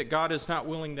does say that God is not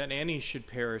willing that any should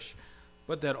perish,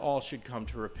 but that all should come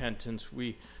to repentance.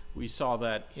 We saw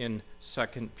that in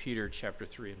 2 Peter chapter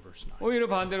 3 and verse 9. 오히려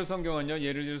반대로 성경은요.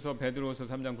 예를 들어서 베드로후서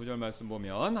 3장 9절 말씀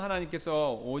보면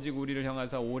하나님께서 오직 우리를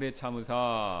향하사 오래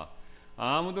참으사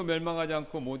아무도 멸망하지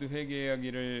않고 모두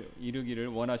회개하기를 이르기를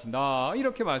원하신다.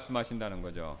 이렇게 말씀하신다는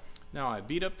거죠. Now I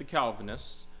beat up the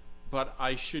Calvinists, but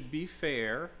I should be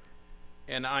fair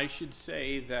and I should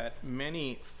say that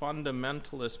many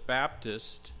fundamentalist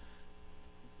Baptists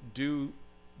do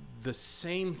the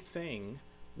same thing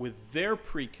with their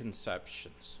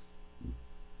preconceptions.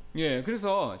 예,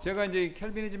 그래서 제가 이제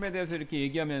캘비니즘에 대해서 이렇게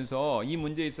얘기하면서 이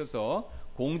문제에 있어서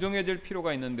공정해질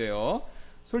필요가 있는데요.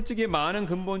 솔직히 많은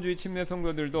근본주의 침례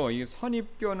성도들도 이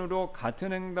선입견으로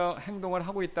같은 행동을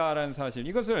하고 있다라는 사실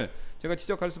이것을 제가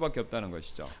지적할 수밖에 없다는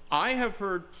것이죠. I have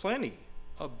heard plenty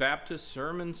of Baptist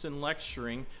sermons and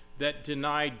lecturing that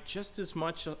denied just as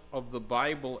much of the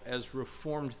Bible as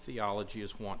Reformed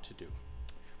theologians want to do.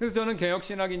 그래서 저는 개혁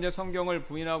신학이 이제 성경을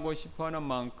부인하고 싶어하는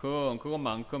만큼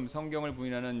그것만큼 성경을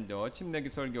부인하는 침례기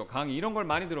설교 강의 이런 걸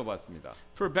많이 들어봤습니다.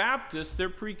 For Baptists,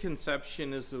 their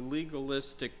preconception is a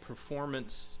legalistic,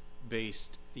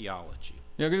 performance-based theology.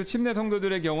 예, 그래서 침례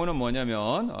성도들의 경우는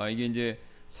뭐냐면 이게 이제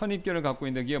선입견을 갖고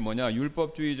있는데 그게 뭐냐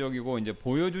율법주의적이고 이제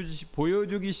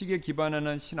보여주기식에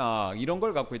기반하는 신학 이런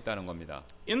걸 갖고 있다는 겁니다.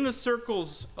 In the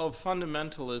circles of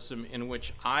fundamentalism in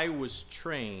which I was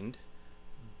trained,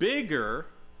 bigger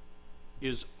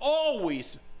is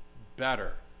always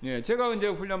better. 예, 제가 이제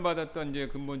훈련 받았던 이제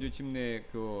근본주의 침례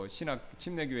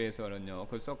침례교회에서는요,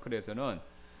 그 서클에서는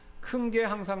큰 게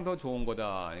항상 더 좋은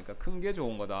거다. 그러니까 큰 게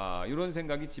좋은 거다. 이런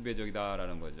생각이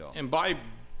지배적이다라는 거죠. And by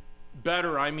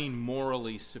better, I mean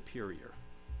morally superior.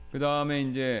 그 다음에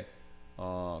이제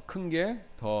큰 게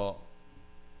더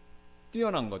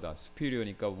뛰어난 거다.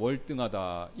 superior니까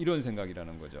월등하다. 이런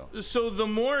생각이라는 거죠. So the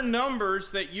more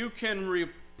numbers that you can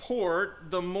report,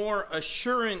 the more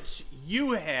assurance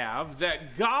you have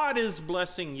that God is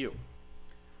blessing you.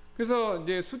 그래서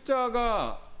이제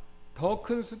숫자가 더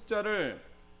큰 숫자를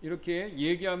이렇게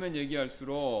얘기하면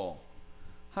얘기할수록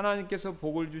하나님께서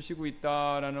복을 주시고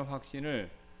있다라는 확신을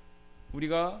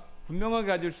우리가 분명하게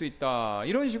가질 수 있다.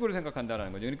 이런 식으로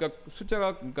생각한다라는 거죠.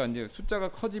 그러니까 이제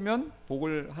숫자가 커지면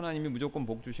복을 하나님이 무조건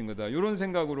복 주신 거다. 이런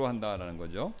생각으로 한다라는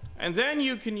거죠. And then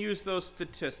you can use those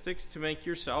statistics to make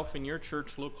yourself and your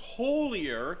church look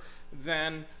holier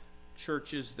than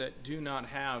churches that do not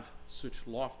have such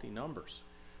lofty numbers.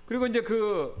 그리고 이제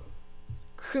그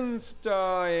큰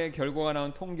숫자의 결과가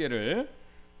나온 통계를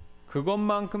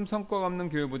그것만큼 성과가 없는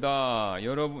교회보다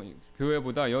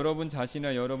여러분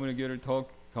자신이나 여러분의 교회를 더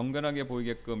경건하게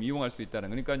보이게끔 이용할 수 있다는.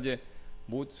 그러니까 이제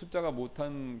숫자가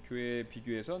못한 교회에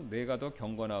비교해서 내가 더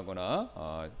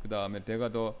경건하거나 그 다음에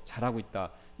내가 더 잘하고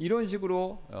있다 이런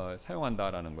식으로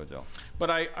사용한다라는 거죠.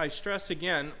 But I stress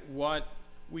again what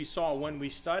we saw when we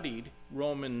studied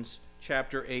Romans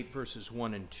chapter 8 verses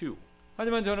 1 and 2.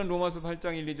 하지만 저는 로마서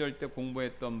 8장 1, 2절 때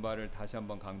공부했던 바를 다시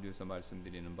한번 강조해서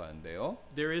말씀드리는 바인데요.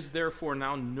 There is therefore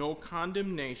now no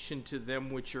condemnation to them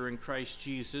which are in Christ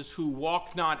Jesus, who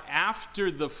walk not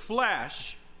after the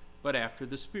flesh, but after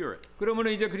the Spirit. 그러므로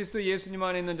이제 그리스도 예수님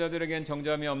안에 있는 자들에겐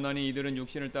정죄함이 없나니 이들은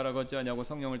육신을 따라 걷지 아니하고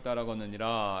성령을 따라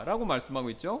걷느니라 라고 말씀하고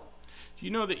있죠. Do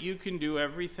you know that you can do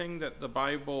everything that the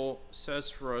Bible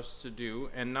says for us to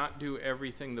do and not do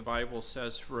everything the Bible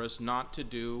says for us not to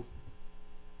do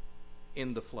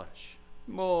in the flesh?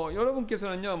 뭐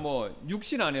여러분께서는요, 뭐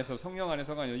육신 안에서 성령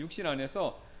안에서가 아니라 육신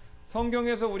안에서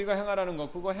성경에서 우리가 행하라는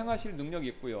거 그거 행하실 능력이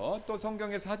있고요. 또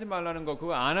성경에서 하지 말라는 거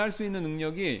그거 안 할 수 있는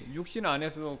능력이 육신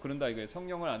안에서 그런다 이거예요.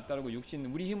 성령을 안 따르고 육신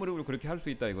우리 힘으로 그렇게 할 수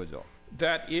있다 이거죠.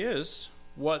 That is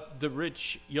what the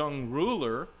rich young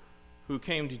ruler who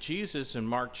came to Jesus in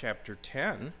Mark chapter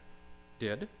 10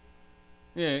 did.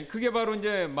 예, 그게 바로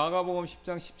이제 마가복음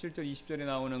 10장 17절 20절에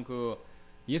나오는 그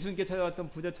예수님께 찾아왔던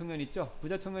부자 청년 있죠.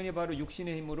 부자 청년이 바로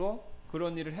육신의 힘으로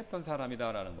그런 일을 했던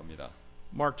사람이다라는 겁니다.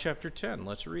 Mark chapter 10,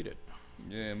 let's read it.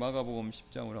 예, 마가복음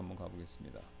 10장으로 한번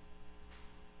가보겠습니다.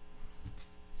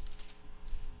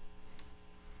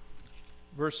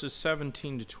 Verses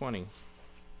 17 to 20.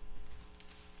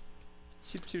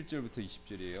 17절부터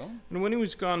 20절이에요. And when he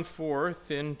was gone forth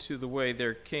into the way,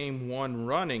 there came one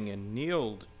running and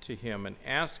kneeled to him and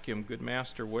asked him, Good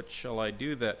master, what shall I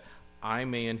do that I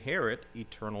may inherit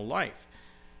eternal life?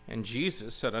 And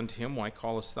Jesus said unto him, Why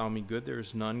callest thou me good? There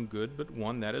is none good but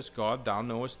one, that is God. Thou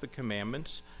knowest the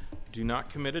commandments. Do not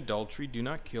commit adultery, do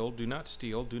not kill, do not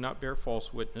steal, do not bear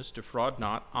false witness, defraud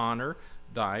not, honor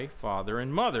thy father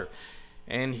and mother.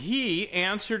 And he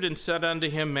answered and said unto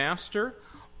him, Master,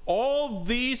 all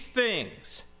these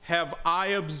things have I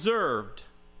observed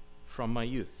from my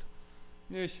youth.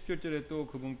 네, 17절에 또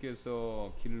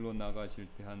그분께서 길로 나가실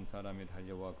때 한 사람이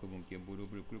달려와 그분께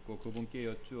무릎을 꿇고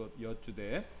그분께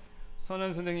여쭈되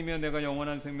선한 선생님이여 내가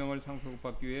영원한 생명을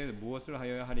상속받기 위해 무엇을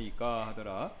하여야 하리이까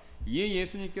하더라. 이에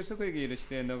예수님께서 그에게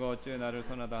이르시되 너가 어찌 나를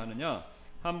선하다 하느냐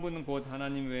한 분은 곧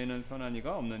하나님 외에는 선한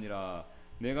이가 없느니라.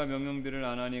 내가 명령들을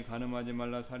안 하니 간음하지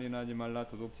말라 살인하지 말라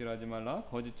도둑질하지 말라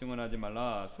거짓 증언하지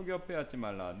말라 속여 빼앗지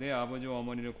말라 내 아버지와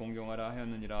어머니를 공경하라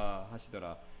하였느니라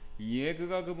하시더라. 이에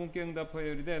그가 그분께 응답하여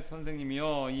이르되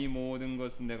선생님이여 이 모든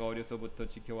것은 내가 어려서부터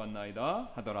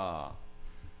지켜왔나이다 하더라.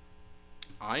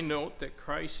 I note that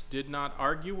Christ did not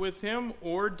argue with him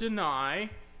or deny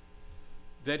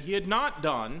that he had not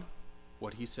done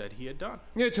what he said he had done.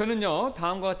 예, 저는요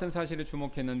다음과 같은 사실에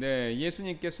주목했는데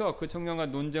예수님께서 그 청년과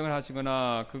논쟁을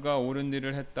하시거나 그가 옳은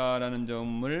일을 했다라는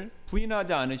점을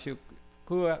부인하지 않으시고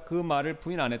그 말을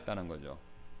부인 안 했다는 거죠.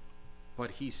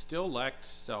 But he still lacked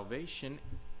salvation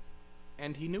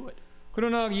and he knew it.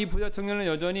 그러나 이 부자 청년은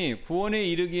여전히 구원에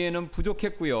이르기에는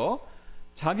부족했고요.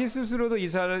 자기 스스로도 이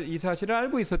사실을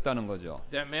알고 있었다는 거죠.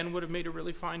 That man would have made a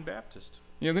really fine Baptist.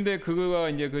 예, 근데 그가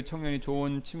이제 그 청년이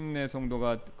좋은 침례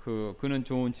성도가 그는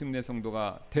좋은 침례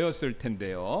성도가 되었을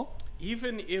텐데요.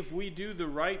 Even if we do the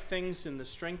right things in the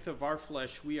strength of our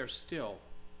flesh, we are still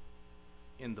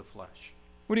in the flesh.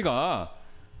 우리가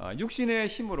육신의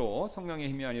힘으로 성령의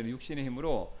힘이 아니라 육신의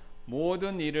힘으로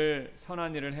모든 일을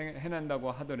선한 일을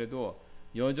해낸다고 하더라도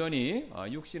여전히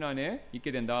육신 안에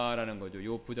있게 된다라는 거죠.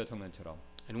 요 부자 청년처럼.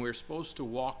 And we're supposed to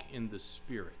walk in the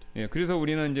Spirit. 예, 그래서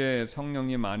우리는 이제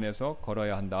성령님 안에서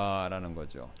걸어야 한다라는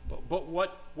거죠. But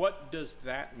what does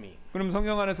that mean? 그럼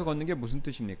성령 안에서 걷는 게 무슨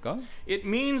뜻입니까? It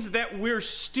means that we're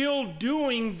still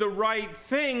doing the right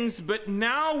things, but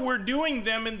now we're doing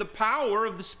them in the power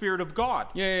of the Spirit of God.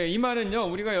 예, 이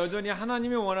말은요. 우리가 여전히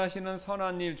하나님이 원하시는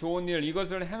선한 일, 좋은 일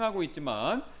이것을 행하고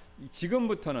있지만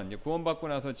지금부터는 이제 구원받고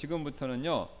나서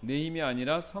지금부터는요. 내 힘이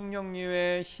아니라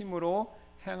성령님의 힘으로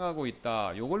행하고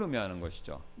있다. 요걸 의미하는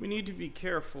것이죠. We need to be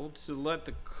careful to let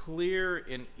the clear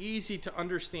and easy to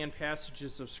understand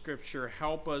passages of Scripture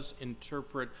help us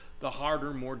interpret the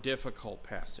harder, more difficult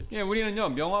passages. 예, 우리는요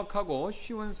명확하고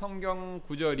쉬운 성경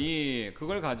구절이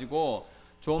그걸 가지고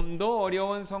좀 더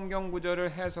어려운 성경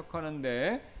구절을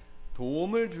해석하는데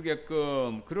도움을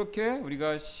주게끔 그렇게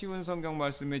우리가 쉬운 성경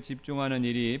말씀에 집중하는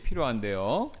일이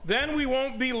필요한데요. Then we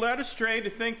won't be led astray to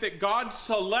think that God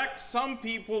selects some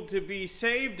people to be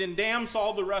saved and damns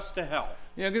all the rest to hell.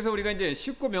 예, 그래서 우리가 이제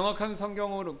쉽고 명확한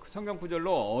성경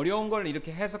구절로 어려운 걸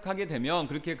이렇게 해석하게 되면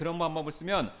그런 방법을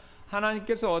쓰면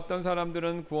하나님께서 어떤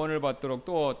사람들은 구원을 받도록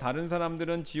또 다른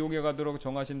사람들은 지옥에 가도록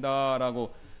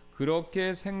정하신다라고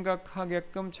그렇게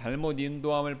생각하게끔 잘못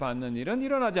인도함을 받는 일은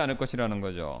일어나지 않을 것이라는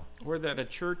거죠. Or that a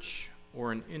church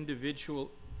or an individual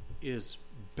is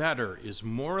better, is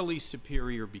morally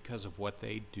superior because of what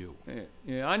they do.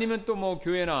 예, 아니면 또 뭐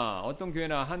교회나 어떤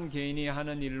교회나 한 개인이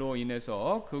하는 일로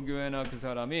인해서 그 교회나 그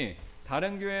사람이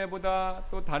다른 교회보다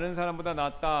또 다른 사람보다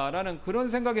낫다라는 그런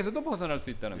생각에서도 벗어날 수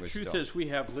있다는 The 것이죠. truth is we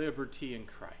have liberty in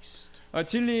Christ.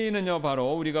 진리는요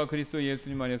바로 우리가 그리스도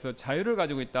예수님 안에서 자유를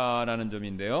가지고 있다라는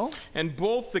점인데요. And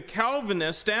both the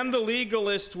Calvinist and the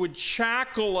legalist would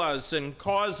shackle us and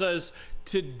cause us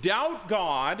to doubt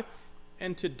God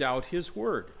and to doubt His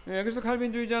Word. 예, 그래서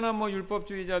칼빈주의자나 뭐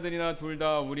율법주의자들이나 둘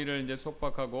다 우리를 이제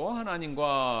속박하고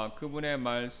하나님과 그분의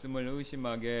말씀을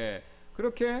의심하게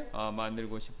그렇게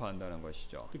만들고 싶어 한다는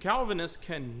것이죠. The Calvinist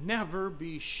can never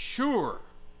be sure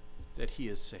that he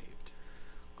is saved.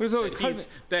 그래서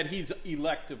that he's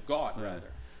elect of God,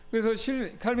 rather. 그래서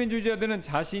칼빈주의자들은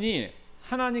자신이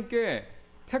하나님께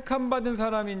택함 받은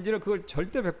사람인지를 그걸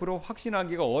절대 100%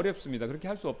 확신하기가 어렵습니다. 그렇게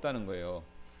할 수 없다는 거예요.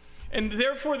 And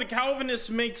therefore the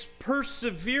Calvinist makes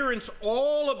perseverance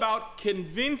all about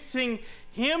convincing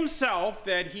himself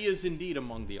that he is indeed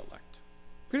among the elect.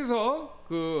 그래서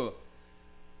그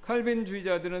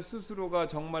칼빈주의자들은 스스로가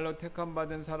정말로 택함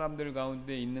받은 사람들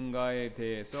가운데 있는가에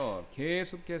대해서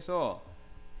계속해서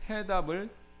해답을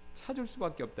찾을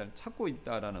수밖에 찾고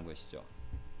있다라는 것이죠.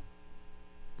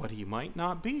 But he might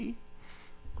not be.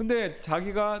 근데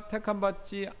자기가 택함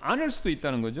받지 않을 수도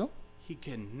있다는 거죠. He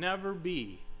can never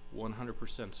be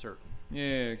 100% certain.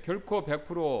 예, 결코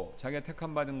 100% 자기가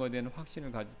택함 받은 것에 대한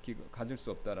확신을 가질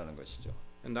수 없다라는 것이죠.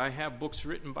 And I have books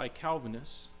written by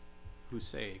Calvinists who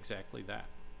say exactly that.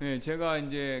 예, 제가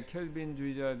이제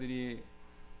켈빈주의자들이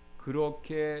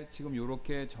그렇게 지금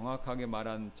이렇게 정확하게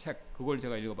말한 책 그걸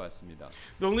제가 읽어봤습니다.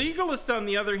 The legalist, on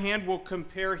the other hand, will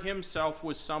compare himself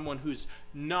with someone who's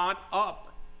not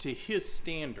up to his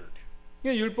standard.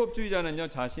 예, 율법주의자는요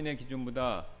자신의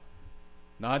기준보다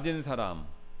낮은 사람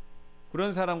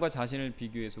그런 사람과 자신을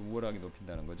비교해서 우월하게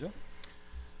높인다는 거죠.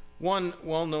 One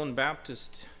well-known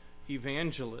Baptist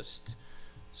evangelist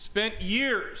spent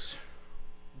years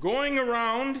going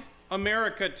around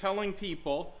America telling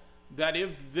people that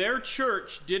if their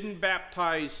church didn't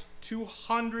baptize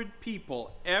 200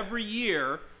 people every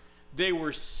year, they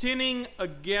were sinning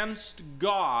against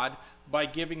God by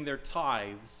giving their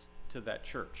tithes to that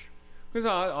church.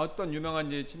 그래서 어떤 유명한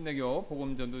이제 침례교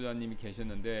복음 전도자님이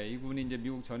계셨는데 이분이 이제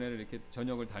미국 전회를 이렇게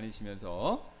전역을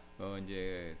다니시면서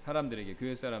이제 사람들에게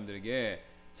교회 사람들에게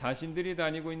자신들이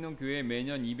다니고 있는 교회에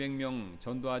매년 200명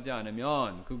전도하지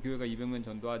않으면 그 교회가 200명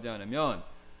전도하지 않으면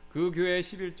그 교회에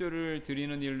 11조를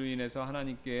드리는 일로 인해서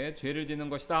하나님께 죄를 짓는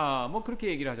것이다. 뭐 그렇게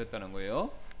얘기를 하셨다는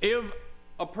거예요. If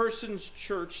a person's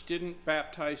church didn't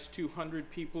baptize 200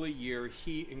 people a year,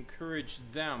 he encouraged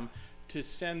them to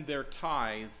send their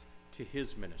tithes to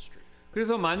his ministry.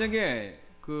 그래서 만약에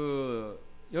그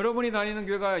여러분이 다니는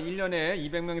교회가 1년에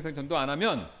 200명 이상 전도 안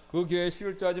하면 그 교회에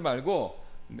 11조 하지 말고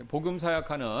복음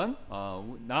사역하는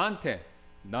나한테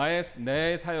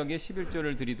내 사역에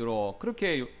 11조를 드리도록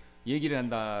그렇게 얘기를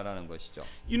한다라는 것이죠.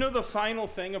 You know, the final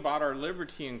thing about our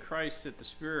liberty in Christ that the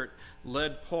Spirit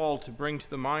led Paul to bring to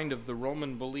the mind of the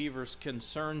Roman believers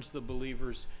concerns the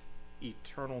believers'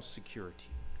 eternal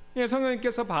security. 예,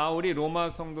 성령님께서 바울이 로마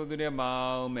성도들의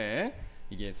마음에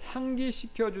이게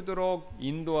상기시켜 주도록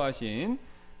인도하신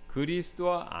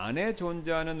그리스도 안에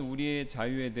존재하는 우리의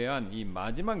자유에 대한 이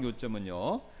마지막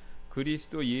요점은요.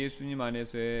 그리스도 예수님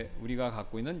안에서의 우리가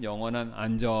갖고 있는 영원한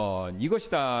안전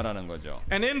이것이다라는 거죠.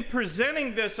 And in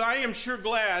presenting this, I am sure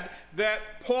glad that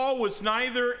Paul was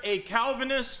neither a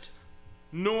Calvinist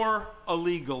nor a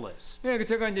legalist. 네,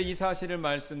 제가 이제 이 사실을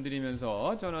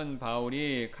말씀드리면서 저는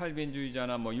바울이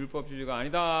칼빈주의자나 뭐 율법주의자가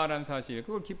아니다라는 사실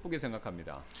그걸 기쁘게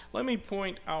생각합니다. Let me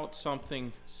point out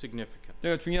something significant.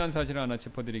 제가 중요한 사실을 하나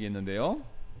짚어드리겠는데요.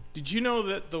 Did you know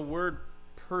that the word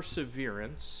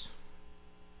perseverance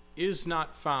is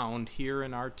not found here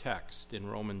in our text in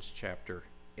Romans chapter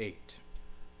 8?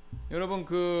 여러분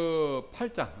그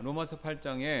 8장 로마서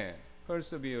 8장에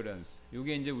perseverance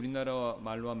이게 이제 우리나라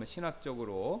말로 하면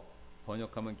신학적으로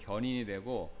번역하면 견인이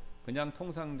되고 그냥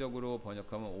통상적으로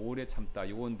번역하면 오래 참다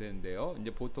이건 되는데요.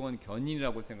 이제 보통은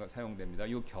견인이라고 사용됩니다.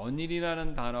 이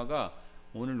견인이라는 단어가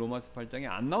오늘 로마서 8장에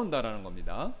안 나온다라는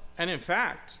겁니다. And in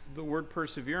fact, the word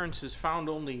perseverance is found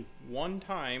only one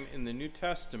time in the New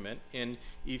Testament in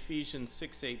Ephesians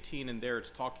 6:18 and there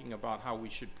it's talking about how we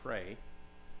should pray.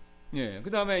 예,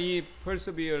 그다음에 이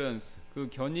perseverance 그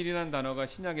견일이라는 단어가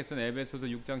신약에서는 에베소서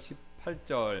 6장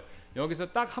 18절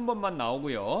여기서 딱 한 번만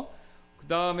나오고요.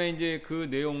 그다음에 이제 그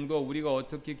내용도 우리가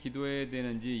어떻게 기도해야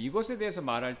되는지 이것에 대해서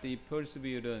말할 때 이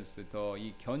perseverance 더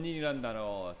이 견일이라는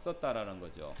단어 썼다라는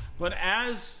거죠. But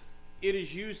as it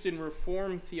is used in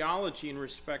Reformed theology in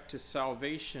respect to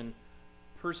salvation,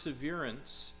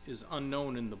 perseverance is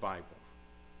unknown in the Bible.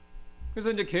 그래서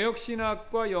이제 개혁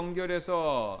신학과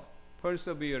연결해서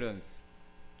perseverance,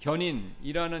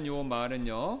 견인이라는 요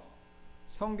말은요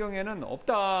성경에는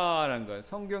없다라는 거예요.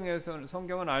 성경이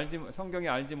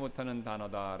알지 못하는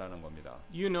단어다라는 겁니다.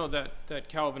 You know that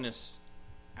Calvinist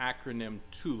acronym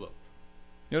TULIP.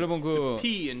 여러분 그 The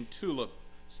P in TULIP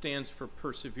stands for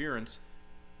perseverance.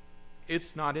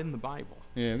 It's not in the Bible.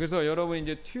 예, 그래서 여러분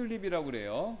이제 튤립이라고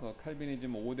그래요. 그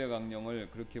칼비니즘 5대 강령을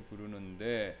그렇게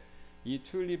부르는데 이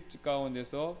튤립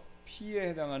가운데서 P에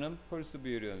해당하는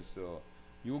perseverance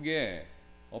요게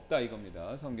없다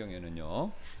이겁니다.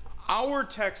 성경에는요. Our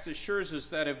text assures us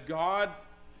that if God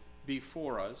be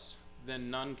for us,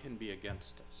 then none can be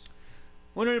against us.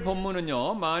 오늘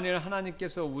본문은요. 만일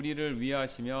하나님께서 우리를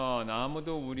위하시면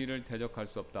아무도 우리를 대적할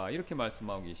수 없다. 이렇게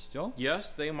말씀하고 계시죠.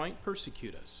 Yes, they might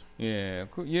persecute us.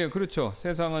 그렇죠.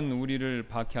 세상은 우리를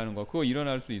박해하는 거 그거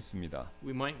일어날 수 있습니다.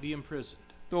 We might be imprisoned.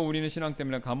 또 우리는 신앙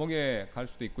때문에 감옥에 갈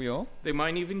수도 있고요. They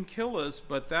might even kill us,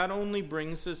 but that only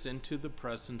brings us into the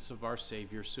presence of our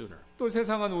Savior sooner. 또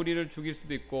세상은 우리를 죽일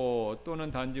수도 있고 또는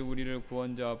단지 우리를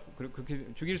구원자 그렇게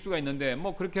죽일 수가 있는데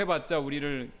뭐 그렇게 해봤자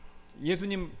우리를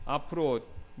예수님 앞으로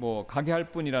뭐 가게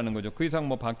할 뿐이라는 거죠. 그 이상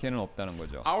뭐 박해는 없다는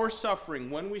거죠. Our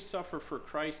suffering, when we suffer for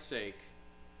Christ's sake,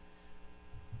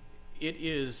 it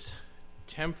is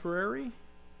temporary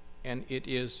and it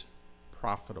is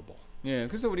profitable.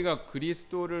 그래서 우리가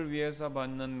그리스도를 위해서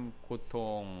받는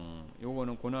고통,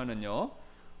 요거는 고난은요,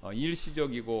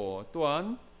 일시적이고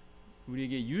또한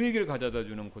우리에게 유익을 가져다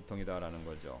주는 고통이다라는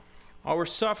거죠. Our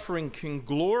suffering can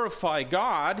glorify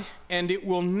God, and it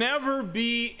will never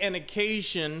be an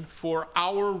occasion for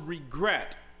our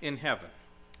regret in heaven.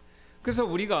 그래서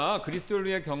우리가 그리스도를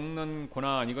위해 겪는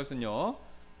고난 이것은요,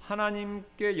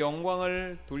 하나님께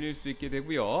영광을 돌릴 수 있게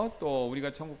되고요. 또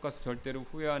우리가 천국 가서 절대로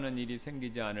후회하는 일이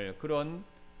생기지 않을 그런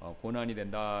고난이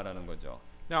된다라는 거죠.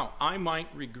 Now, I might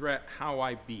regret how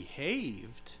I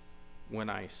behaved when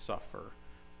I suffer,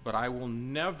 but I will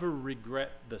never regret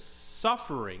the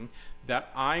suffering that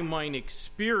I might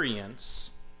experience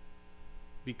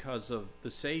because of the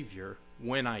Savior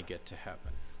when I get to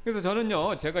heaven. 그래서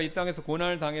저는요, 제가 이 땅에서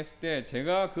고난을 당했을 때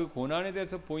제가 그 고난에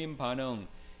대해서 보인 반응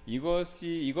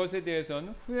이것에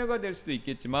대해서는 후회가 될 수도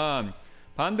있겠지만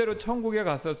반대로 천국에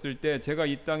갔었을 때 제가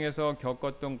이 땅에서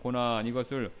겪었던 고난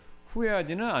이것을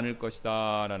후회하지는 않을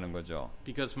것이다라는 거죠.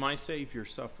 Because my Savior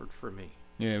suffered for me.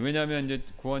 왜냐하면 이제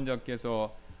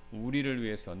구원자께서 우리를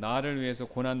위해서 나를 위해서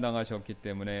고난 당하셨기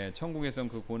때문에 천국에선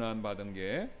그 고난 받은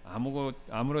게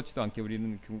아무렇지도 않게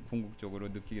우리는 궁극적으로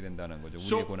느끼게 된다는 거죠.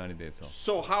 우리의 고난에 대해서.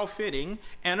 So how fitting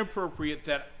and appropriate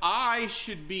that I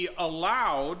should be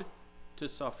allowed to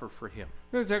suffer for him.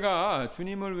 그래서 제가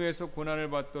주님을 위해서 고난을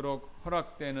받도록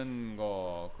허락되는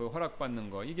거, 그 허락받는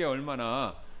거 이게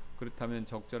얼마나 그렇다면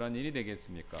적절한 일이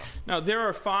되겠습니까? Now there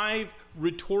are 5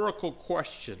 rhetorical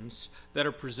questions that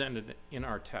are presented in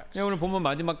our text. 오늘 본문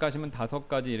마지막 가시면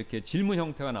 5가지 이렇게 질문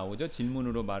형태가 나오죠.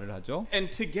 질문으로 말을 하죠.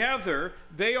 And together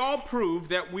they all prove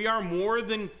that we are more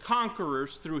than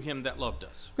conquerors through him that loved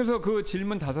us. 그래서 그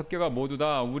질문 5개가 모두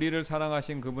다 우리를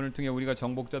사랑하신 그분을 통해 우리가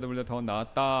정복자들보다 더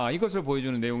나았다. 이것을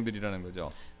보여주는 내용들이라는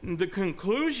거죠. The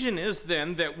conclusion is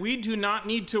then that we do not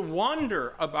need to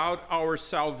wonder about our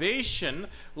salvation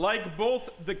like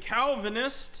both the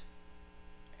Calvinist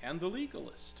and the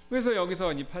legalist. 그래서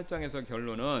여기서 이 8장에서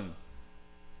결론은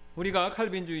우리가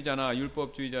칼빈주의자나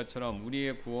율법주의자처럼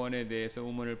우리의 구원에 대해서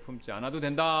의문을 품지 않아도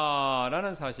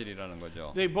된다라는 사실이라는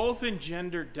거죠. They both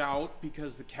engender doubt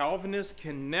because the Calvinist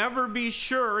can never be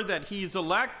sure that he's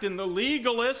elect and the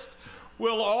legalist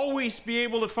will always be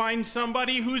able to find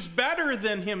somebody who's better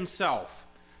than himself.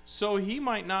 So he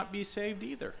might not be saved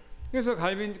either. 그래서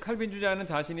칼빈주의자는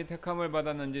자신이 택함을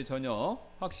받았는지 전혀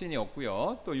확신이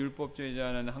없고요. 또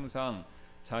율법주의자는 항상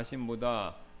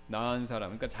자신보다 나은 사람,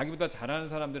 그러니까 자기보다 잘하는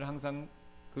사람들은 항상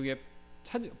그게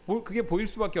보일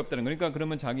수밖에 없다는 거예요. 그러니까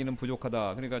그러면 자기는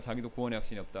부족하다. 그러니까 자기도 구원의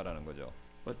확신이 없다라는 거죠.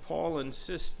 But Paul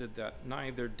insisted that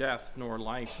neither death nor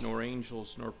life nor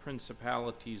angels nor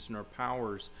principalities nor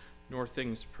powers nor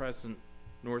things present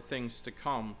nor things to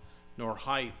come nor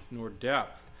height nor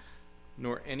depth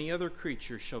nor any other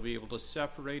creature shall be able to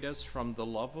separate us from the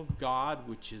love of God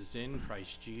which is in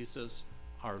Christ Jesus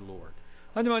our Lord.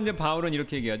 하지만 이제 바울은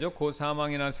이렇게 얘기하죠. 곧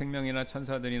사망이나 생명이나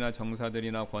천사들이나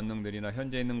정사들이나 권능들이나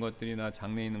현재 있는 것들이나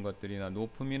장래 있는 것들이나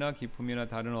높음이나 깊음이나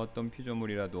다른 어떤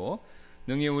피조물이라도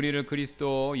능히 우리를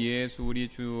그리스도 예수 우리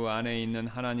주 안에 있는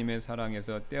하나님의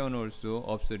사랑에서 떼어놓을 수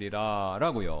없으리라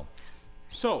라고요.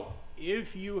 So,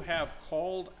 if you have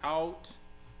called out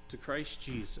to Christ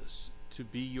Jesus to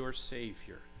be your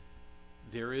Savior,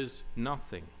 there is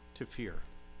nothing to fear.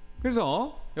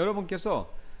 그래서 여러분께서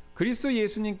그리스도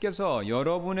예수님께서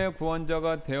여러분의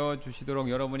구원자가 되어 주시도록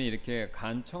여러분이 이렇게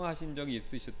간청하신 적이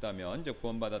있으셨다면, 이제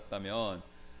구원받았다면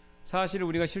사실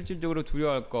우리가 실질적으로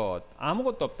두려워할 것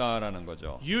아무것도 없다라는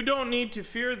거죠. You don't need to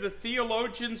fear the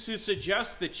theologians who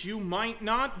suggest that you might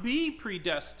not be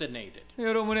predestinated.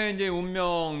 여러분의 이제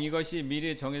운명 이것이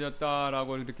미리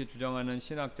정해졌다라고 이렇게 주장하는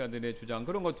신학자들의 주장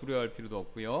그런 거 두려워할 필요도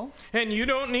없고요. And you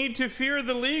don't need to fear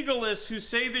the legalists who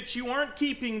say that you aren't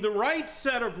keeping the right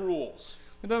set of rules.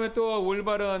 그다음에 또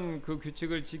올바른 그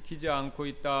규칙을 지키지 않고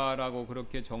있다라고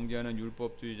그렇게 정죄하는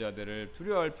율법주의자들을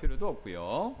두려워할 필요도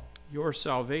없고요. Your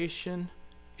salvation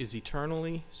is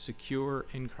eternally secure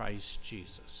in Christ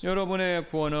Jesus. 여러분의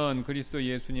구원은 그리스도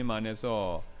예수님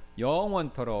안에서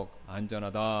영원토록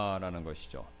안전하다라는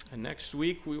것이죠. And next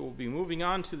week we will be moving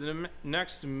on to the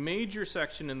next major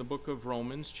section in the book of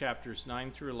Romans, chapters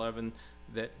 9 through 11,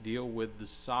 that deal with the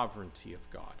sovereignty of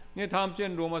God. 네, 다음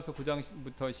주엔 로마서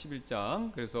 9장부터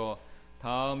 11장. 그래서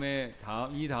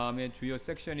이 다음에 주요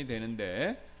섹션이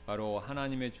되는데 바로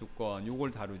하나님의 주권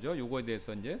요걸 다루죠. 요거에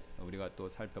대해서 이제 우리가 또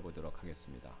살펴보도록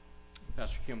하겠습니다.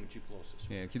 Pastor Kim, would you close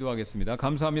this? 예, 기도하겠습니다.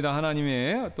 감사합니다.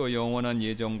 하나님의 또 영원한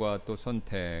예정과 또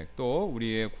선택, 또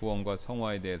우리의 구원과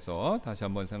성화에 대해서 다시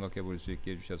한번 생각해 볼 수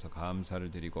있게 해주셔서 감사를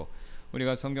드리고,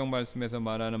 우리가 성경 말씀에서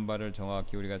말하는 바를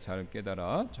정확히 우리가 잘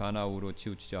깨달아 좌나우로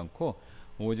치우치지 않고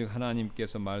오직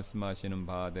하나님께서 말씀하시는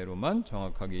바대로만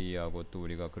정확하게 이해하고 또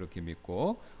우리가 그렇게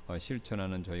믿고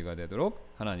실천하는 저희가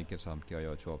되도록 하나님께서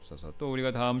함께하여 주옵소서. 또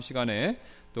우리가 다음 시간에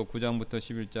또 9장부터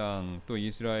 11장 또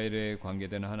이스라엘에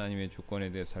관계되는 하나님의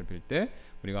주권에 대해 살필 때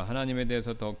우리가 하나님에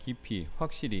대해서 더 깊이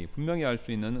확실히 분명히 알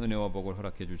수 있는 은혜와 복을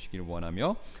허락해 주시기를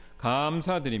원하며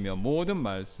감사드리며 모든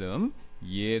말씀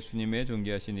예수님의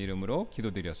존귀하신 이름으로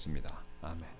기도드렸습니다. 아멘.